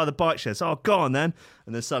down by the bike sheds. Oh, go on then.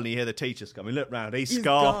 And then suddenly you hear the teachers coming. Look round, he's scarpered.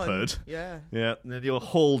 gone. Yeah. Yeah, and then you're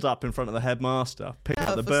hauled up in front of the headmaster, pick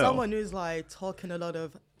up the For bill. someone who's like talking a lot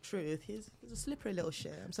of truth, he's a slippery little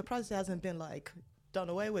shit. I'm surprised he hasn't been like done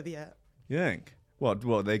away with yet. You think? What,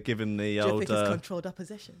 they're giving the Do you old... think it's controlled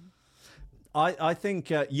opposition? I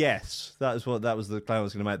think, yes, that was the claim I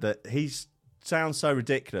was going to make, that he sounds so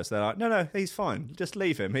ridiculous. They're like, no, he's fine. Just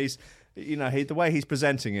leave him. He's... the way he's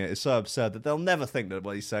presenting it is so absurd that they'll never think that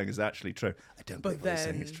what he's saying is actually true. I don't But think what he's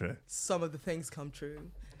saying then is true. some of the things come true.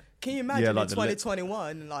 Think you imagine like in the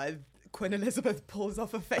 2021, like Queen Elizabeth pulls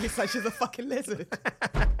off her face like she's a fucking lizard?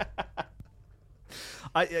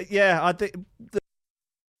 I think.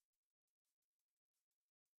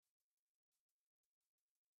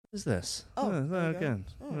 What is this? Oh, there there you go. again.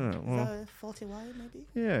 Oh, Yeah, is well, that a faulty wire, maybe?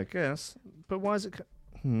 yeah, I guess. But why is it?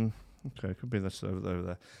 Okay, could be this over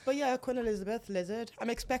there. But yeah, Queen Elizabeth, lizard. I'm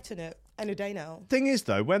expecting it any day now. Thing is,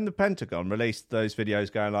 though, when the Pentagon released those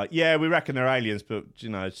videos going like, yeah, we reckon they're aliens, but,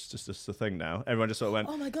 it's just a thing now. Everyone just sort of went,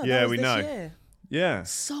 Oh my god, yeah, that was we this know. year. Yeah,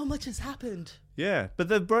 So much has happened. yeah. But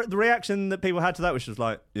the reaction that people had to that was just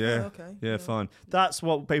like, yeah, Oh, okay, yeah, yeah. fine. That's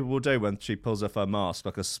what people will do when she pulls off her mask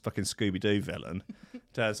like a fucking Scooby-Doo villain.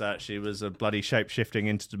 Turns out she was a bloody shape-shifting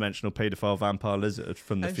interdimensional paedophile vampire lizard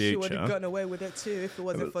from the And she would future. have gotten away with it too if it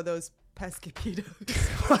wasn't for those pesky pedos.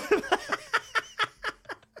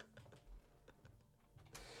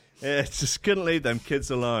 Yeah, just couldn't leave them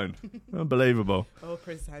kids alone. Unbelievable. Oh,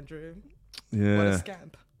 Prince Andrew. Yeah. What a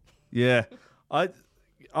scamp. Yeah,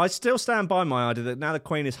 I still stand by my idea that now the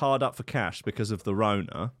Queen is hard up for cash because of the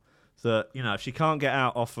Rona. That if she can't get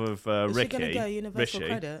out off of Is Ricky, she going to get universal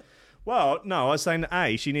Rishi- credit? Well, no, I was saying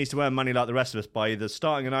that she needs to earn money like the rest of us by either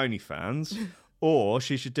starting an OnlyFans, or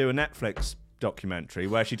she should do a Netflix documentary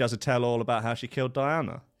where she does a tell-all about how she killed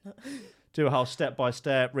Diana. Do a whole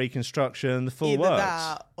step-by-step reconstruction, the full Either works.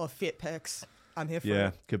 that or fit pics. I'm here for Yeah,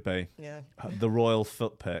 it. could be Yeah. the royal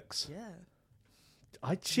foot pics.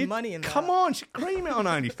 Yeah. She'd, Money in come that. on, she'd cream it on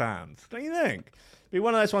OnlyFans, don't you think? Be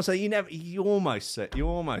one of those ones that you almost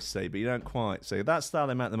see, but you don't quite see. That's how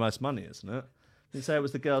they make the most money, isn't it? You say it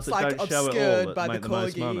was the girls that like don't show it all obscured that by make the the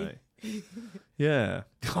most corgi. money. Yeah.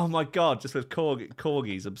 Oh my God! Just with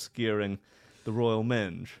corgis obscuring the royal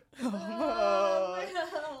minge, You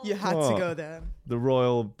had What? to go there. the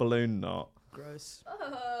royal balloon knot. Gross.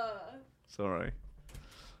 Sorry.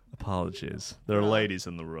 Apologies. There are ladies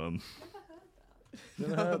in the room.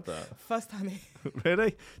 Never heard that. First time.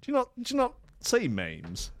 Really? Do you not see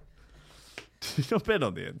memes? You've not been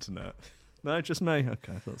on the internet? No, just me.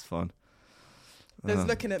 Okay, that's fine. There's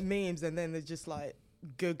looking at memes and then they're just like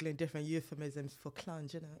Googling different euphemisms for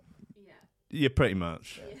clunge, you know? Yeah. Yeah, pretty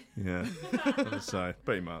much. Yeah, I would say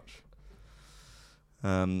pretty much.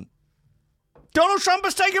 Donald Trump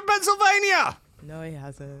has taken Pennsylvania. No, he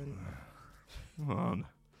hasn't.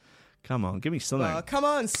 Come on, give me something. Well, come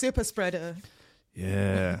on, super spreader.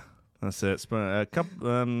 Yeah, that's it.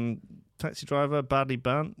 Taxi driver badly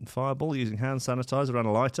burnt and fireball using hand sanitizer and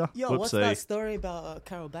a lighter. Yo, Whoopsie. what's that story about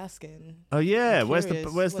Carol Baskin? Oh yeah, I'm where's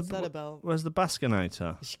curious. what's that about? Where's the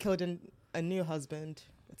Baskinator? She killed a new husband.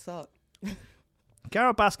 What's up?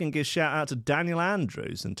 Carol Baskin gives shout out to Daniel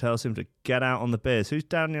Andrews and tells him to get out on the beers. Who's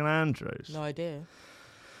Daniel Andrews? No idea.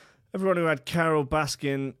 Everyone who had Carol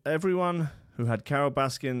Baskin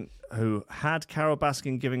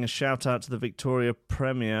giving a shout out to the Victoria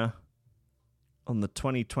Premier on the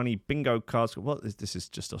 2020 bingo cards. This is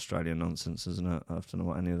just Australian nonsense, isn't it? I don't know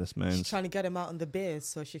what any of this She's means. trying to get him out on the beers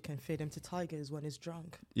so she can feed him to tigers when he's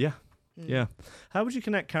drunk. Yeah. Yeah. How would you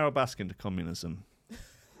connect Carol Baskin to communism?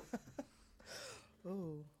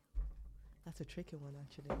 Oh, that's a tricky one,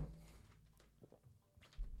 actually.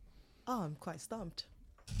 Oh, I'm quite stumped.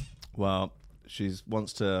 Well, she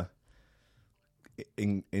wants to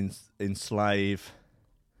enslave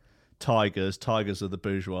tigers. Tigers are the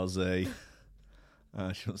bourgeoisie.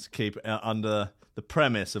 She wants to keep it under the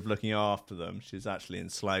premise of looking after them. She's actually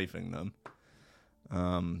enslaving them.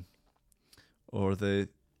 Or the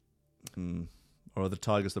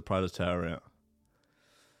tigers the proletariat.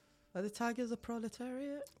 Are the tigers a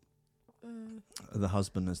proletariat? The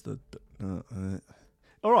husband is the.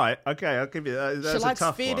 All right, okay, I'll give you that. That's She likes a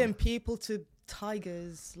tough feeding one. people to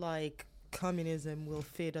tigers like communism will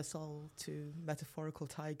feed us all to metaphorical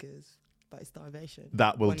tigers by starvation.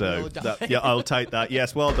 That will when we all do. die. Yeah, I'll take that.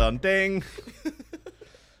 Yes, well done. Ding.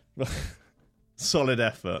 Solid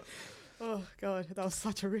effort. Oh God, that was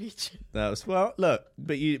such a reach. That was look,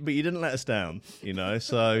 but you didn't let us down,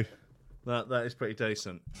 so that is pretty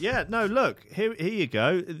decent. Yeah, no, look, here you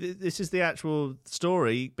go. This is the actual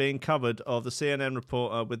story being covered of the CNN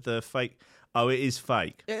reporter with the fake. Oh, it is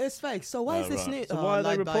fake. It is fake. So why is this right. new? So why are they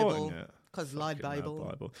Lied reporting Bible. it? Because Lied Fucking hell,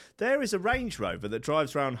 Bible. There is a Range Rover that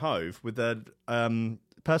drives around Hove with a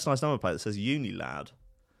personalised number plate that says Unilad.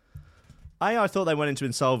 A, I thought they went into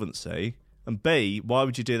insolvency. And B, why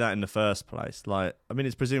would you do that in the first place?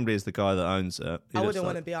 It's presumably is the guy that owns it. I wouldn't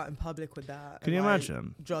want to be out in public with that. Can you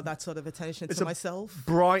imagine? Draw that sort of attention It's to a myself.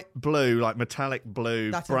 Bright blue, like metallic blue,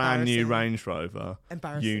 That's brand new embarrassing. Range Rover.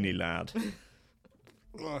 Embarrassing. Unilad.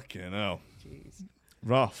 Fucking hell. Jeez.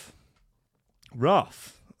 Rough.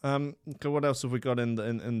 Okay, what else have we got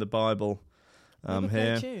in the Bible Maybe play a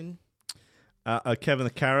here? tune. Kevin the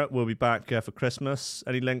Carrot will be back for Christmas.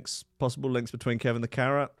 Any possible links between Kevin the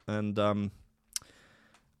Carrot and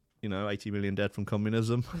 80 million dead from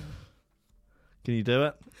communism? Can you do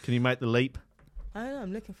it? Can you make the leap? I don't know.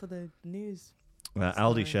 I'm looking for the news. Aldi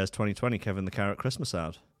Sorry. shares 2020 Kevin the Carrot Christmas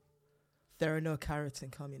ad. There are no carrots in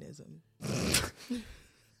communism.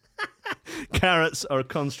 Carrots are a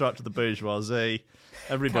construct of the bourgeoisie.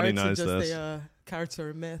 Everybody Carrots knows are this. just carrots are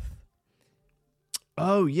a myth.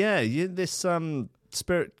 Oh yeah, this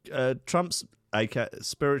Trump's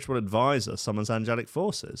spiritual advisor summons angelic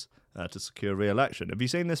forces to secure re-election. Have you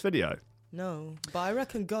seen this video? No, but I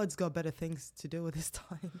reckon God's got better things to do with his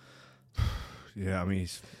time. Yeah,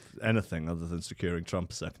 he's anything other than securing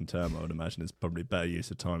Trump a second term. I would imagine it's probably better use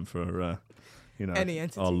of time for Any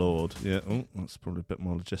entity. our Lord. Yeah, that's probably a bit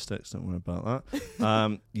more logistics. Don't worry about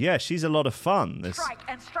that. Yeah, she's a lot of fun. This Strike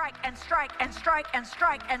and strike and strike and strike and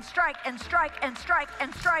strike and strike and strike and strike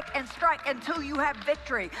and strike and strike until you have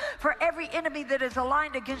victory. For every enemy that is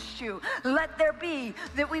aligned against you, let there be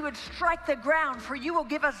that we would strike the ground, for you will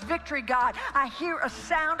give us victory, God. I hear a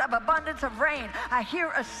sound of abundance of rain. I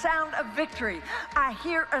hear a sound of victory. I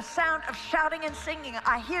hear a sound of shouting and singing.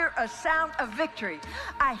 I hear a sound of victory.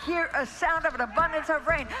 I hear a sound of an abundance of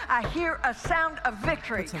rain. I hear a sound of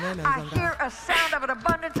victory. Put some mayonnaise I on that. hear a sound of an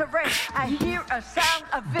abundance of rain. I hear a sound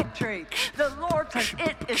of victory. The Lord says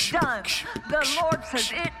it is done. The Lord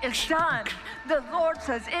says it is done. The Lord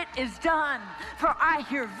says it is done. For I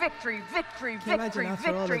hear victory, victory, Can you victory, imagine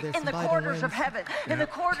after all of victory this, in the Biden corridors of wins? heaven. In the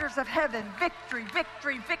corridors of heaven, victory,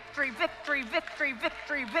 victory, victory, victory, victory,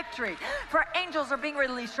 victory, victory. For angels are being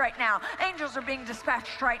released right now. Angels are being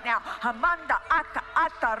dispatched right now. Hamanda aka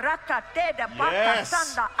ata raka teda baka Yes.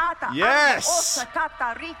 sanda ata Yes. anda osa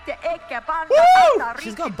tata rite eke banda Woo! ata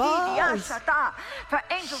She's rite got bars. didiasata. For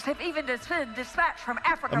angels have even been dispatched from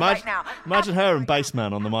Africa Imagine, right now. imagine her and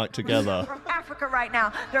Bassman on the mic together. From Africa right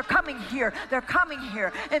now. They're coming here. They're coming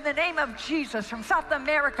here. In the name of Jesus. From South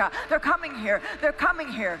America. They're coming here. They're coming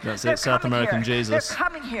here. That's They're it, South coming American here. Jesus. They're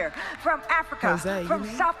coming here. From Africa. Jose, from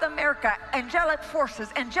you know? South America. Angelic forces.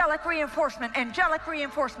 Angelic reinforcement. Angelic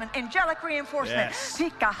reinforcement. Angelic reinforcement. Yes.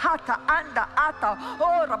 Tika hata anda ata.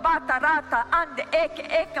 Ora bata rata ande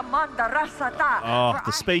eke manda rasata. Oh, For the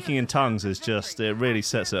I speaking in tongues is just, it really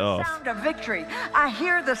sets it off. sound of victory. I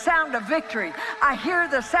hear the sound of victory. I hear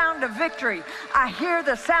the sound of victory. I hear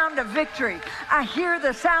the sound of victory. I hear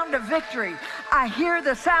the sound of victory. I hear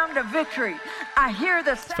the sound of victory. I hear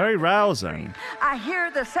the sound Very of rousing. victory. I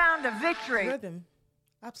hear the sound of victory. Rhythm.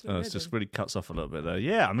 Absolute Oh, rhythm. it just really cuts off a little bit there.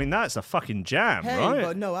 Yeah, I mean, that's a fucking jam, Hey, right?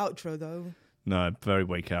 but no outro though. No, very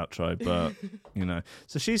weak outro, but, you know.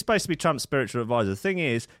 So she's supposed to be Trump's spiritual advisor. The thing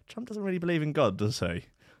is, Trump doesn't really believe in God, does he?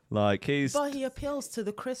 Like, he's... But he appeals to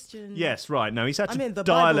the Christian. Yes, right. No, he's had I to mean, the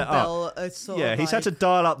dial Bible it up. Bell is sort Yeah, of he's had to like-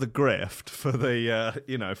 dial up the grift for the,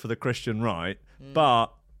 you know, for the Christian right. But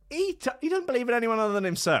he doesn't believe in anyone other than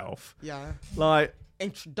himself. Yeah. Like,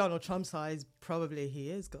 In Donald Trump's eyes, probably he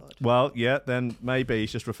is God. well, yeah, then maybe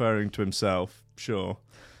he's just referring to himself, sure.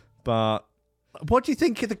 But what do you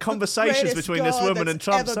think of the conversations Greatest between this God woman that's and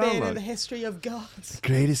Trump ever sound been in like? the history of God.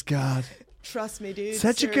 Greatest God. Trust me, dude.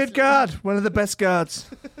 Such a good seriously. God. One of the best gods.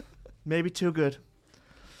 Maybe too good.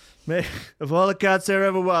 Of all the gods there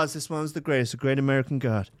ever was, this one's the greatest. A great American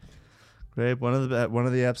God. Great, one of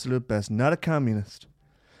the absolute best. Not a communist.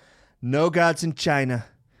 No gods in China.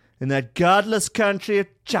 In that godless country of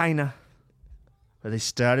China, where they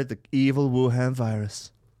started the evil Wuhan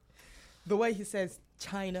virus. The way he says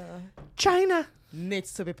China China.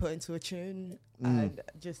 needs to be put into a tune, and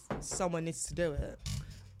just someone needs to do it.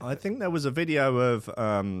 I think there was a video of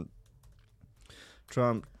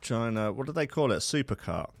Trump, China. What do they call it?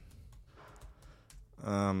 Supercar.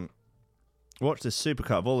 Watch this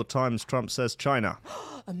supercar of all the times Trump says China.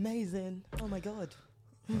 Amazing. Oh my God.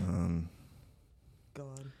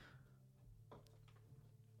 God.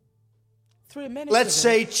 3 minutes. Let's ago.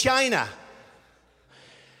 say China.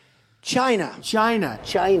 China. China.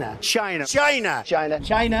 China. China. China. China.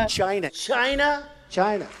 China. China. China.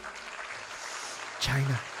 China.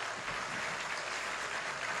 China.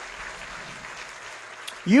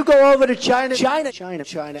 You go over to China. China. China.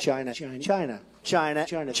 China. China. China. China. China.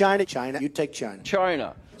 China. China. China. You take China.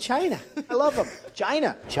 China. China. I love them.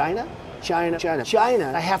 China. China. China. China.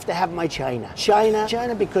 China. I have to have my China. China.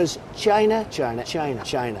 China because China. China. China.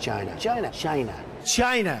 China. China. China. China.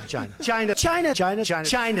 China. China. China. China. China. China. China.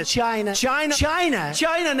 China. China. China.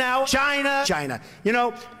 China now. China. China. You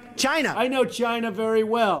know, China. I know China very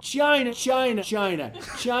well. China, China, China.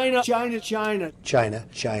 China, China, China. China.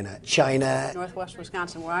 China. China. Northwest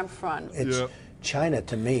Wisconsin, where I'm from. It's China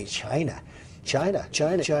to me. China. China,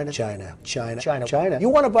 China, China, China, China, China, China. You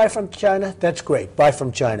want to buy from China? That's great. Buy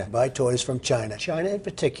from China. Buy toys from China. China in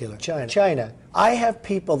particular. China. China. I have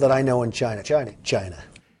people that I know in China. China. China.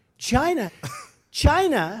 China.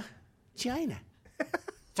 China. China.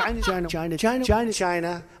 China, China, China, China, China,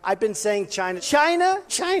 China. I've been saying China. China,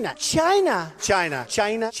 China, China, China,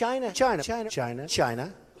 China, China, China, China, China,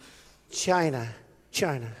 China, China,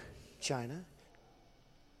 China, China,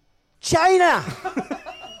 China.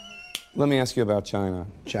 Let me ask you about China.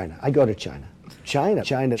 China. I go to China. China,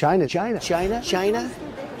 China, China, China, China, China,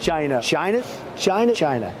 China, China, China,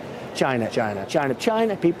 China, China, China, China,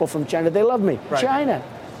 China. People from China, they love me. China,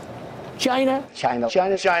 China, China,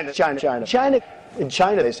 China, China, China, China, China. In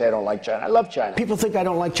China, they say I don't like China. I love China. People think I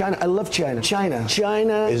don't like China. I love China. China.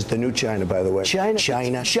 China is the new China, by the way. China.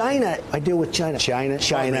 China. China. I deal with China. China.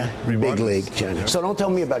 China. Big league. China. So don't tell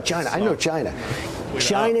me about China. I know China.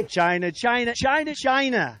 China. China. China. China.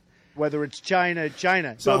 China. Whether it's China,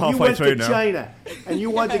 China. So if you halfway went through to now. China and you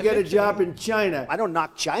want to get a job in China, I don't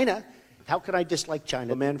knock China. How could I dislike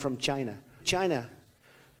China? A man from China. China.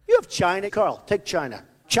 You have China. Carl, take China.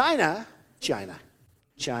 China. China.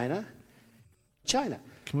 China. China.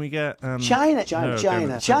 Can we get China. China's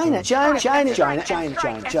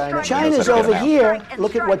over here.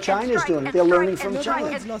 Look at what China's doing. They're learning from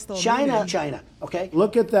China. China. Okay.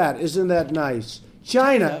 Look at that. Isn't that nice?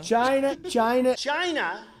 China.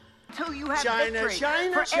 Until you have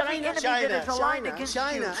victory for every enemy that is aligned against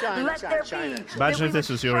you. Let there be. Imagine if this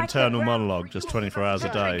was your internal monologue, just 24 hours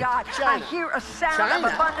a day. God, I hear a sound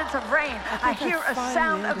of abundance of rain. I hear a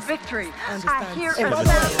sound of victory. I hear a sound of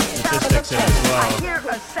victory. I hear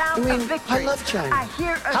a sound of victory. I love China. I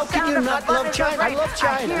hear a How can sound you of not love abundance China? of I rain. love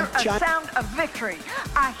China. I hear a sound of victory.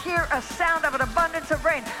 I hear a sound of an abundance of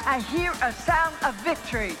rain. I hear a sound of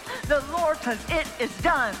victory. The Lord says it is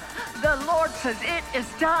done. The Lord says it is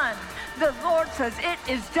done. The Lord says it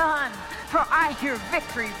is done. For I hear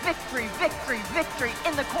victory, victory, victory, victory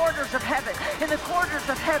in the corridors of heaven. In the corridors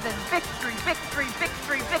of heaven, victory, victory,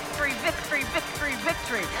 victory, victory, victory, victory,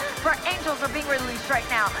 victory. For angels are being released right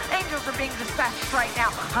now. Angels are being dispatched right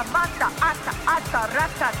now. Amanda ata ata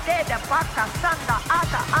rata deda baka sanda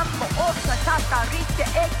ata ambo osa tata rite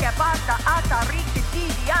eke banda ata rite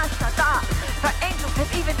didi ashata. For angels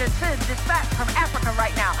have even been dispatched from Africa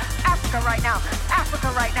right now. Africa right now.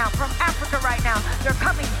 Africa right now. From Africa right now. They're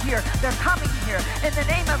coming here. They're coming here. In the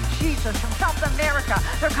name of Jesus. From South America.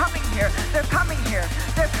 They're coming here. They're coming here.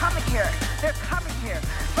 They're coming here. They're coming here.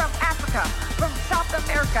 From Africa. From South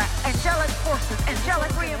America. Angelic forces.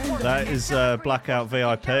 Angelic reinforcements. That is Blackout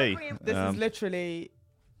VIP. This is literally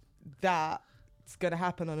that's going to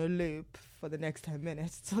happen on a loop for the next 10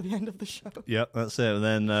 minutes till the end of the show. Yep, that's it. And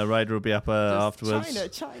then Raider will be up afterwards.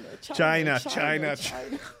 China.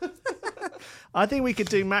 I think we could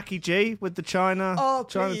do Mackie G with the China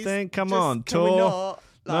please. thing. Come Just, on, can we tour. not?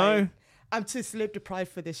 No? I'm too sleep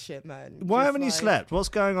deprived for this shit, man. Why Just haven't you slept? What's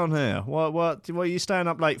going on here? What are you staying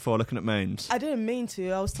up late for, looking at memes? I didn't mean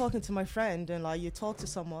to. I was talking to my friend, and you talk to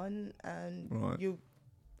someone, and you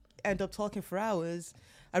end up talking for hours.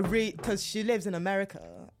 Because she lives in America,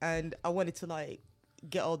 and I wanted to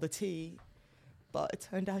get all the tea, but it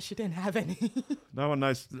turned out she didn't have any. No one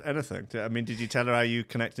knows anything. I mean, did you tell her how you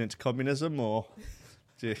connected into communism, or?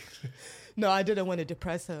 No, I didn't want to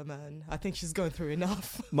depress her, man. I think she's going through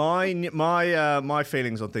enough. My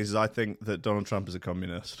feelings on things is I think that Donald Trump is a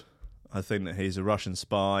communist. I think that he's a Russian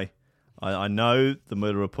spy. I know the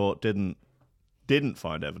Mueller report didn't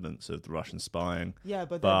find evidence of the Russian spying. Yeah,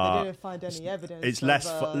 but they didn't find any evidence. It's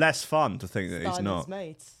less fun to think that he's not.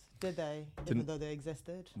 Mates, did they? Even though they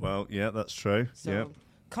existed. Well, yeah, that's true. So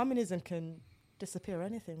communism can disappear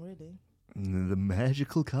anything, really. The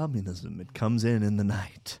magical communism. It comes in the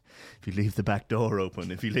night. If you leave the back door open,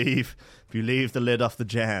 if you leave the lid off the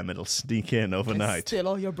jam, it'll sneak in overnight. And steal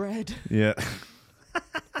all your bread. Yeah.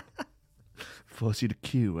 Force you to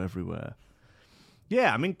queue everywhere.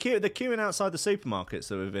 Yeah, I mean, the queuing outside the supermarkets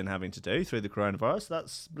that we've been having to do through the coronavirus,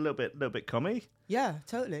 that's a little bit commie. Yeah,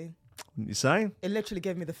 totally. You saying? It literally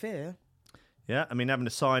gave me the fear. Yeah, I mean, having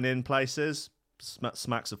to sign in places,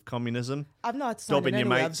 smacks of communism. I've not signed in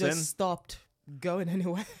anywhere, I've just in. stopped going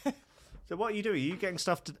anywhere. So what are you doing? Are you getting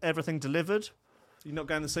everything delivered? You're not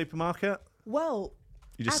going to the supermarket? Well...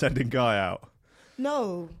 You're just sending Guy out?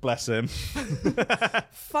 No. Bless him.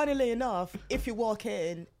 Funnily enough, if you walk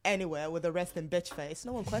in anywhere with a resting bitch face,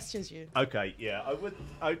 no one questions you. Okay, yeah.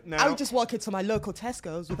 I would just walk into my local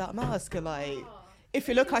Tesco's without a mask and if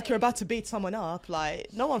you look like you're about to beat someone up,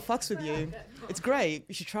 no one fucks with you. It's great.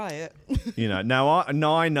 You should try it. Now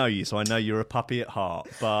I know you, so I know you're a puppy at heart.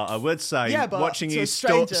 But I would say, watching you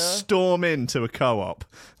storm into a co-op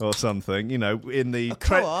or something, in the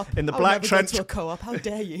black trench, to a co-op. How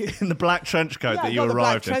dare you? In the black trench coat that you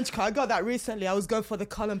arrived in. Black trench coat. I got that recently. I was going for the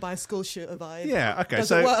Columbine school shooter vibe. Yeah. Okay.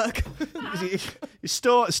 Doesn't work. You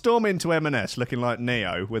storm into M&S looking like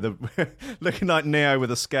Neo with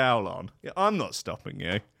a scowl on. Yeah, I'm not stopping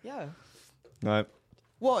you. Yeah. No.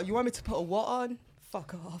 What? You want me to put a what on?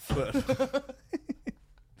 Fuck off.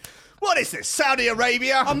 What is this? Saudi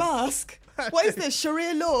Arabia? A mask? What is this?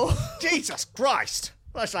 Sharia law? Jesus Christ!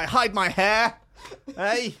 Why should I hide my hair?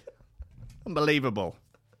 Hey? Unbelievable.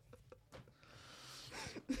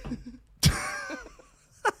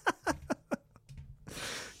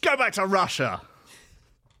 Go back to Russia.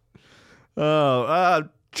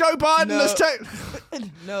 Joe Biden has taken...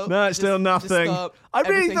 No, it's still nothing. I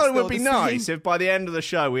really thought it would be nice if by the end of the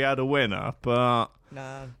show we had a winner, but...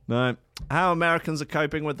 No. How Americans are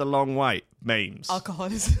coping with the long wait. Memes.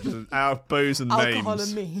 Alcoholism. Our booze and memes. Alcohol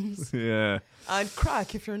and memes. Yeah. And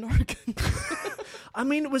crack if you're an Oregon. I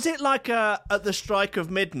mean, was it like at the strike of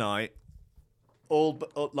midnight, all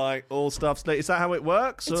stuff's lit? Is that how it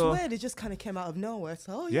works? It's weird. It just kind of came out of nowhere.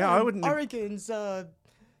 So, I wouldn't... Oregon's...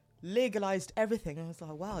 legalized everything. And I was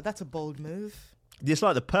like, wow, that's a bold move. It's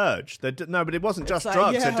like the Purge. No, but it wasn't just It's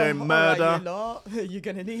drugs. like, They're doing all murder. right, you lot, you're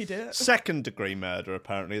going to need it. Second-degree murder,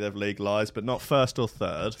 apparently, they've legalised, but not first or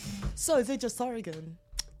third. So is it just Oregon?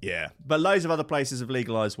 Yeah. But loads of other places have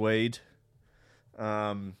legalised weed.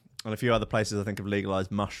 And a few other places, I think, have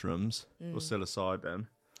legalised mushrooms or psilocybin.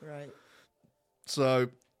 Right. So,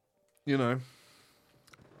 you know.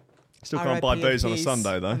 Still can't buy RIP in booze on a peace,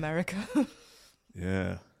 Sunday, though. America.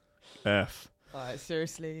 Yeah. F. All right,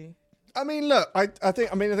 seriously. I mean, look, I think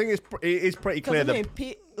it's pretty clear Because,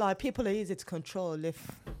 that... people are easy to control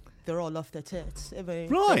if they're all off their tits. Even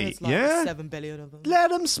Right, there's like yeah. 7 billion of them. Let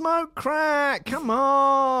them smoke crack. Come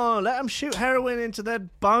on. Let them shoot heroin into their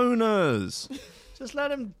boners. Just let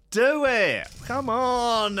them do it. Come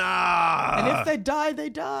on. And if they die, they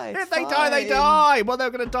die. If they die, they die. Well,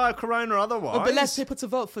 they're going to die of corona otherwise. There'll be less people to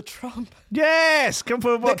vote for Trump. Yes. Come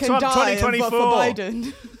for what? They can die and 2024. vote for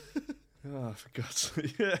Biden. Oh, for God's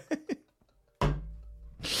sake. Yeah.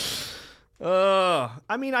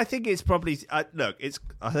 I mean, I think it's probably... I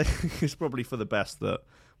think it's probably for the best that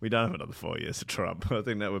we don't have another 4 years of Trump. I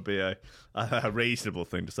think that would be a reasonable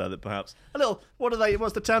thing to say, that perhaps a little...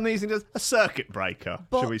 What's the term they're using? A circuit breaker,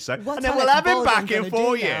 But should we say? what's And then we'll Alec have him Baldwin back in gonna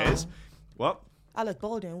 4 do now? years. What? Alec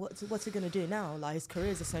Baldwin, what's he going to do now? Like, his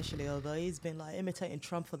career's essentially over. He's been, like, imitating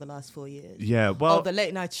Trump for the last 4 years. Yeah, well... All the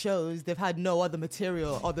late night shows, they've had no other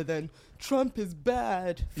material other than Trump is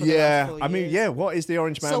bad for the last Yeah, 4 I mean, years. yeah, what is the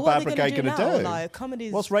Orange Man So what Bad are they Brigade gonna going to do do? now? Like,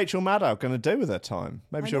 comedies... What's Rachel Maddow going to do with her time?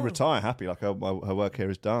 Maybe I she'll know. retire happy, like her work here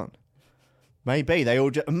is done. Maybe. They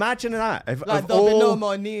all imagine that. Like, there'll be no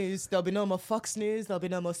more news. There'll be no more Fox News. There'll be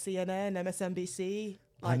no more CNN, MSNBC.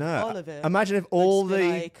 Like, I know. all of it. Imagine if They'll just be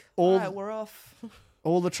like, all right, we're off.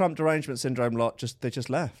 all the Trump derangement syndrome lot just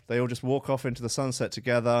left. They all just walk off into the sunset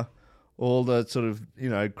together. All the sort of,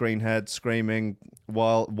 greenheads screaming,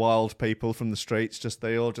 wild people from the streets,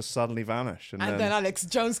 they all just suddenly vanish. And then Alex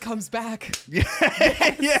Jones comes back.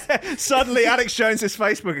 yeah. Suddenly Alex Jones's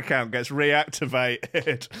Facebook account gets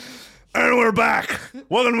reactivated. And we're back.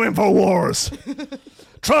 We're going to win wars.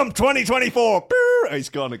 Trump 2024. He's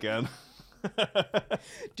gone again.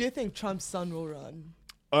 Do you think Trump's son will run?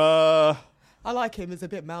 I like him. He's a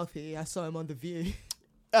bit mouthy. I saw him on The View.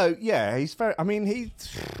 Oh yeah, he's very. I mean,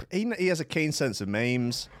 he has a keen sense of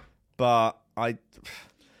memes, but But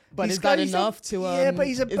he's is that got- he's a- enough to? yeah, but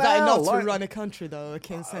he's a Is that enough bell, to like- run a country though? A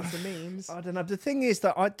keen sense of memes. I don't know. The thing is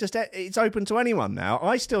that it's open to anyone now.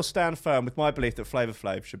 I still stand firm with my belief that Flavor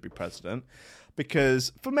Flav should be president,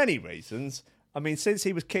 because for many reasons. I mean, since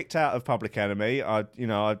he was kicked out of Public Enemy, I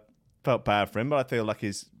felt bad for him, but I feel like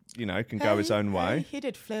he's can go his own way. He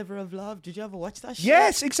did Flavor of Love. Did you ever watch that shit?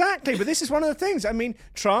 Yes, exactly. But this is one of the things. I mean,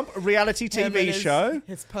 Trump, a reality Him TV and his- show,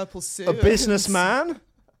 His purple suit. a businessman,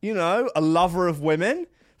 a lover of women.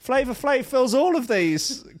 Flavor Flav fills all of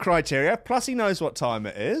these criteria. Plus, he knows what time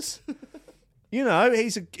it is.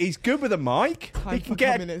 He's good with a mic. Time He for can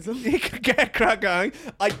get communism. he can get a crowd going.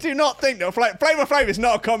 I do not think that Flavor Flav is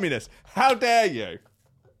not a communist. How dare you?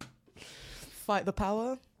 Fight the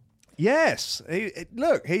power. Yes.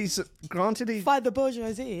 Look, he's granted he. Fight the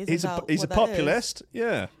bourgeoisie. Isn't He's that a what that populist.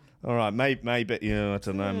 Yeah. All right. Maybe. I don't know. it's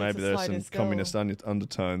Maybe a there's sliding some scale. communist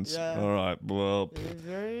undertones. Yeah. All right. Well,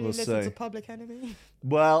 Really we'll listen see. to Public Enemy.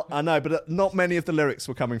 Well, I know, but not many of the lyrics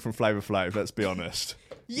were coming from Flavor Flav. Let's be honest.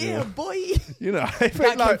 Yeah, boy. If That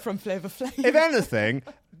it, came from Flavor Flav. if anything,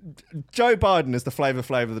 Joe Biden is the Flavor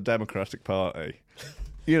Flav of the Democratic Party.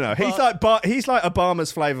 He's like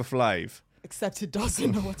Obama's Flavor Flav. Except he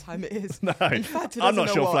doesn't know what time it is. No, In fact, he I'm doesn't not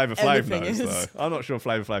know sure what Flavor Flav anything knows is. though. I'm not sure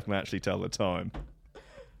Flavor Flav can actually tell the time.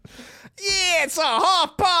 Yeah, it's a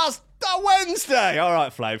 1:30 Wednesday. All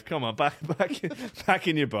right, Flav, come on, back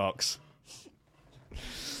in your box.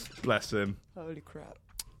 Bless him. Holy crap.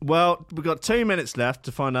 Well, we've got 2 minutes left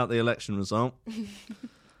to find out the election result.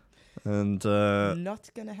 And Not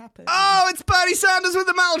gonna happen. oh, it's Bernie Sanders with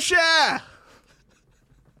the metal chair.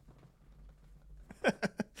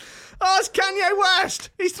 Oh, it's Kanye West.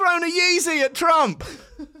 He's thrown a Yeezy at Trump.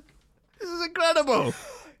 This is incredible.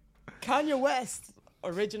 Kanye West,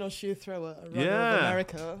 original shoe thrower, runner Yeah. of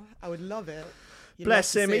America. I would love it. You'd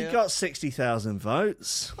Bless love him. to He see it. got 60,000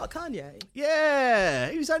 votes. Oh, Kanye. Yeah,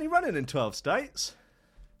 he was only running in 12 states.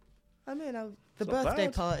 I mean, the not birthday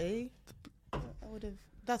bad. party. I would have.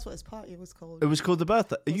 That's what his party was called. It was called the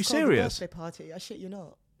birthday. Are It you was called the serious? birthday party. I shit you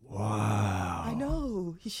not. Wow. I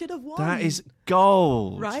know. He should have won. That is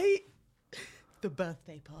gold. right. The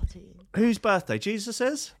birthday party. Whose birthday?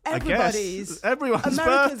 Jesus's? Everybody's. I guess. Everyone's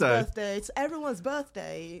America's birthday. It's everyone's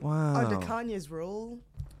birthday. Wow. Under Kanye's rule.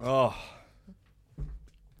 Oh.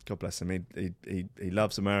 God bless him. He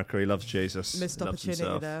loves America. He loves Jesus. Missed he loves opportunity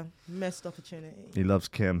himself. there. Missed opportunity. He loves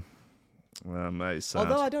Kim. It's sad.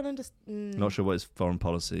 Although I don't understand. Not sure what his foreign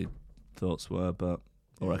policy thoughts were,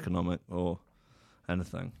 or economic, or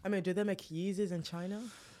anything. I mean, do they make Yeezys in China?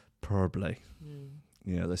 Probably.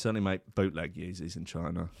 Yeah, they certainly make bootleg Yeezys in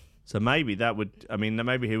China. So maybe that would,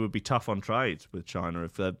 maybe he would be tough on trade with China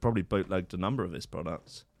if they'd probably bootlegged a number of his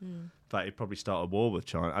products. In fact, he'd probably start a war with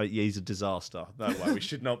China. He's a disaster. That way, we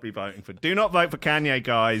should not be voting for. Do not vote for Kanye,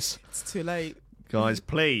 guys. It's too late. Guys,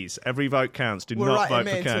 please. Every vote counts. Do We'll not write vote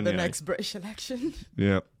him for into Kanye. the next British election.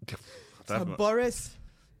 Yeah. So Boris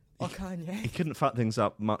or Kanye. He couldn't fuck things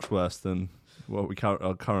up much worse than what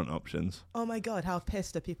our current options. Oh my God, how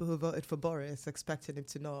pissed are people who voted for Boris, expecting him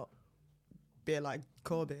to not be like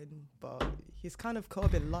Corbyn, but he's kind of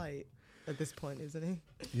Corbyn light at this point, isn't he?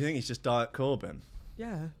 You think he's just Diet Corbyn?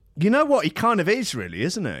 Yeah. You know what? He kind of is, really,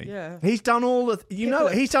 isn't he? Yeah. He's done all of.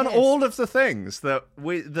 He's done all of the things that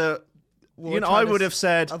I would have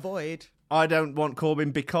said. Avoid. I don't want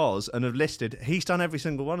Corbyn because, and have listed. He's done every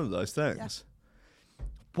single one of those things. Yeah.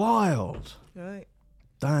 Wild. Right.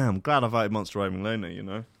 Damn. Glad I voted Monster Raving Looney.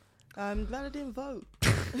 I'm glad I didn't vote.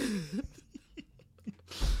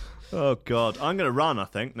 Oh God, I'm going to run. I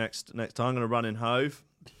think next time I'm going to run in Hove.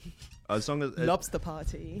 As long as Lobster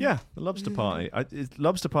party. Yeah, the lobster party.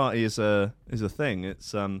 Lobster party is a thing. It's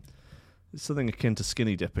something akin to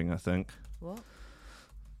skinny dipping, I think. What?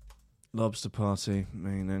 Lobster party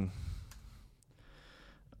meaning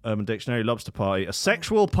Urban Dictionary. Lobster party, a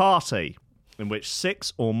sexual party in which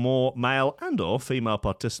 6 or more male and/or female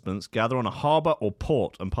participants gather on a harbour or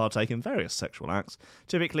port and partake in various sexual acts,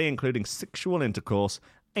 typically including sexual intercourse,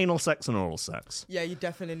 anal sex and oral sex. Yeah, you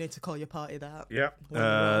definitely need to call your party that. Yeah.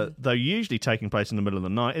 Though usually taking place in the middle of the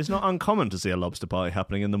night, it's not uncommon to see a lobster party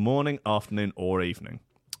happening in the morning, afternoon or evening.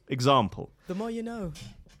 Example. The more you know.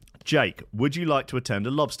 Jake, would you like to attend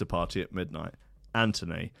a lobster party at midnight?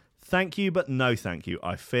 Anthony, thank you, but no thank you.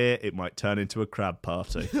 I fear it might turn into a crab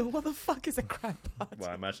party. What the fuck is a crab party?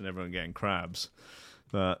 Well, I imagine everyone getting crabs.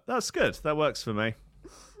 But that's good. That works for me.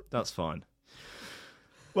 That's fine.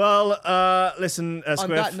 Well, listen, On Squiff,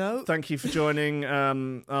 that note, thank you for joining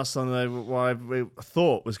us on what we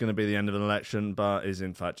thought was going to be the end of an election, but is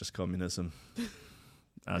in fact just communism,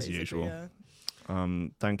 as basically, usual. yeah.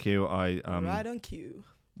 Thank you. Right on cue.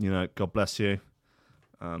 God bless you.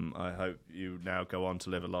 I hope you now go on to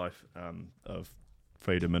live a life of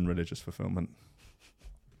freedom and religious fulfillment.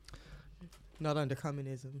 Not under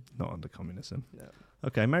communism. Not under communism. No.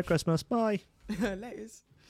 Okay, Merry Christmas. Bye. Laters.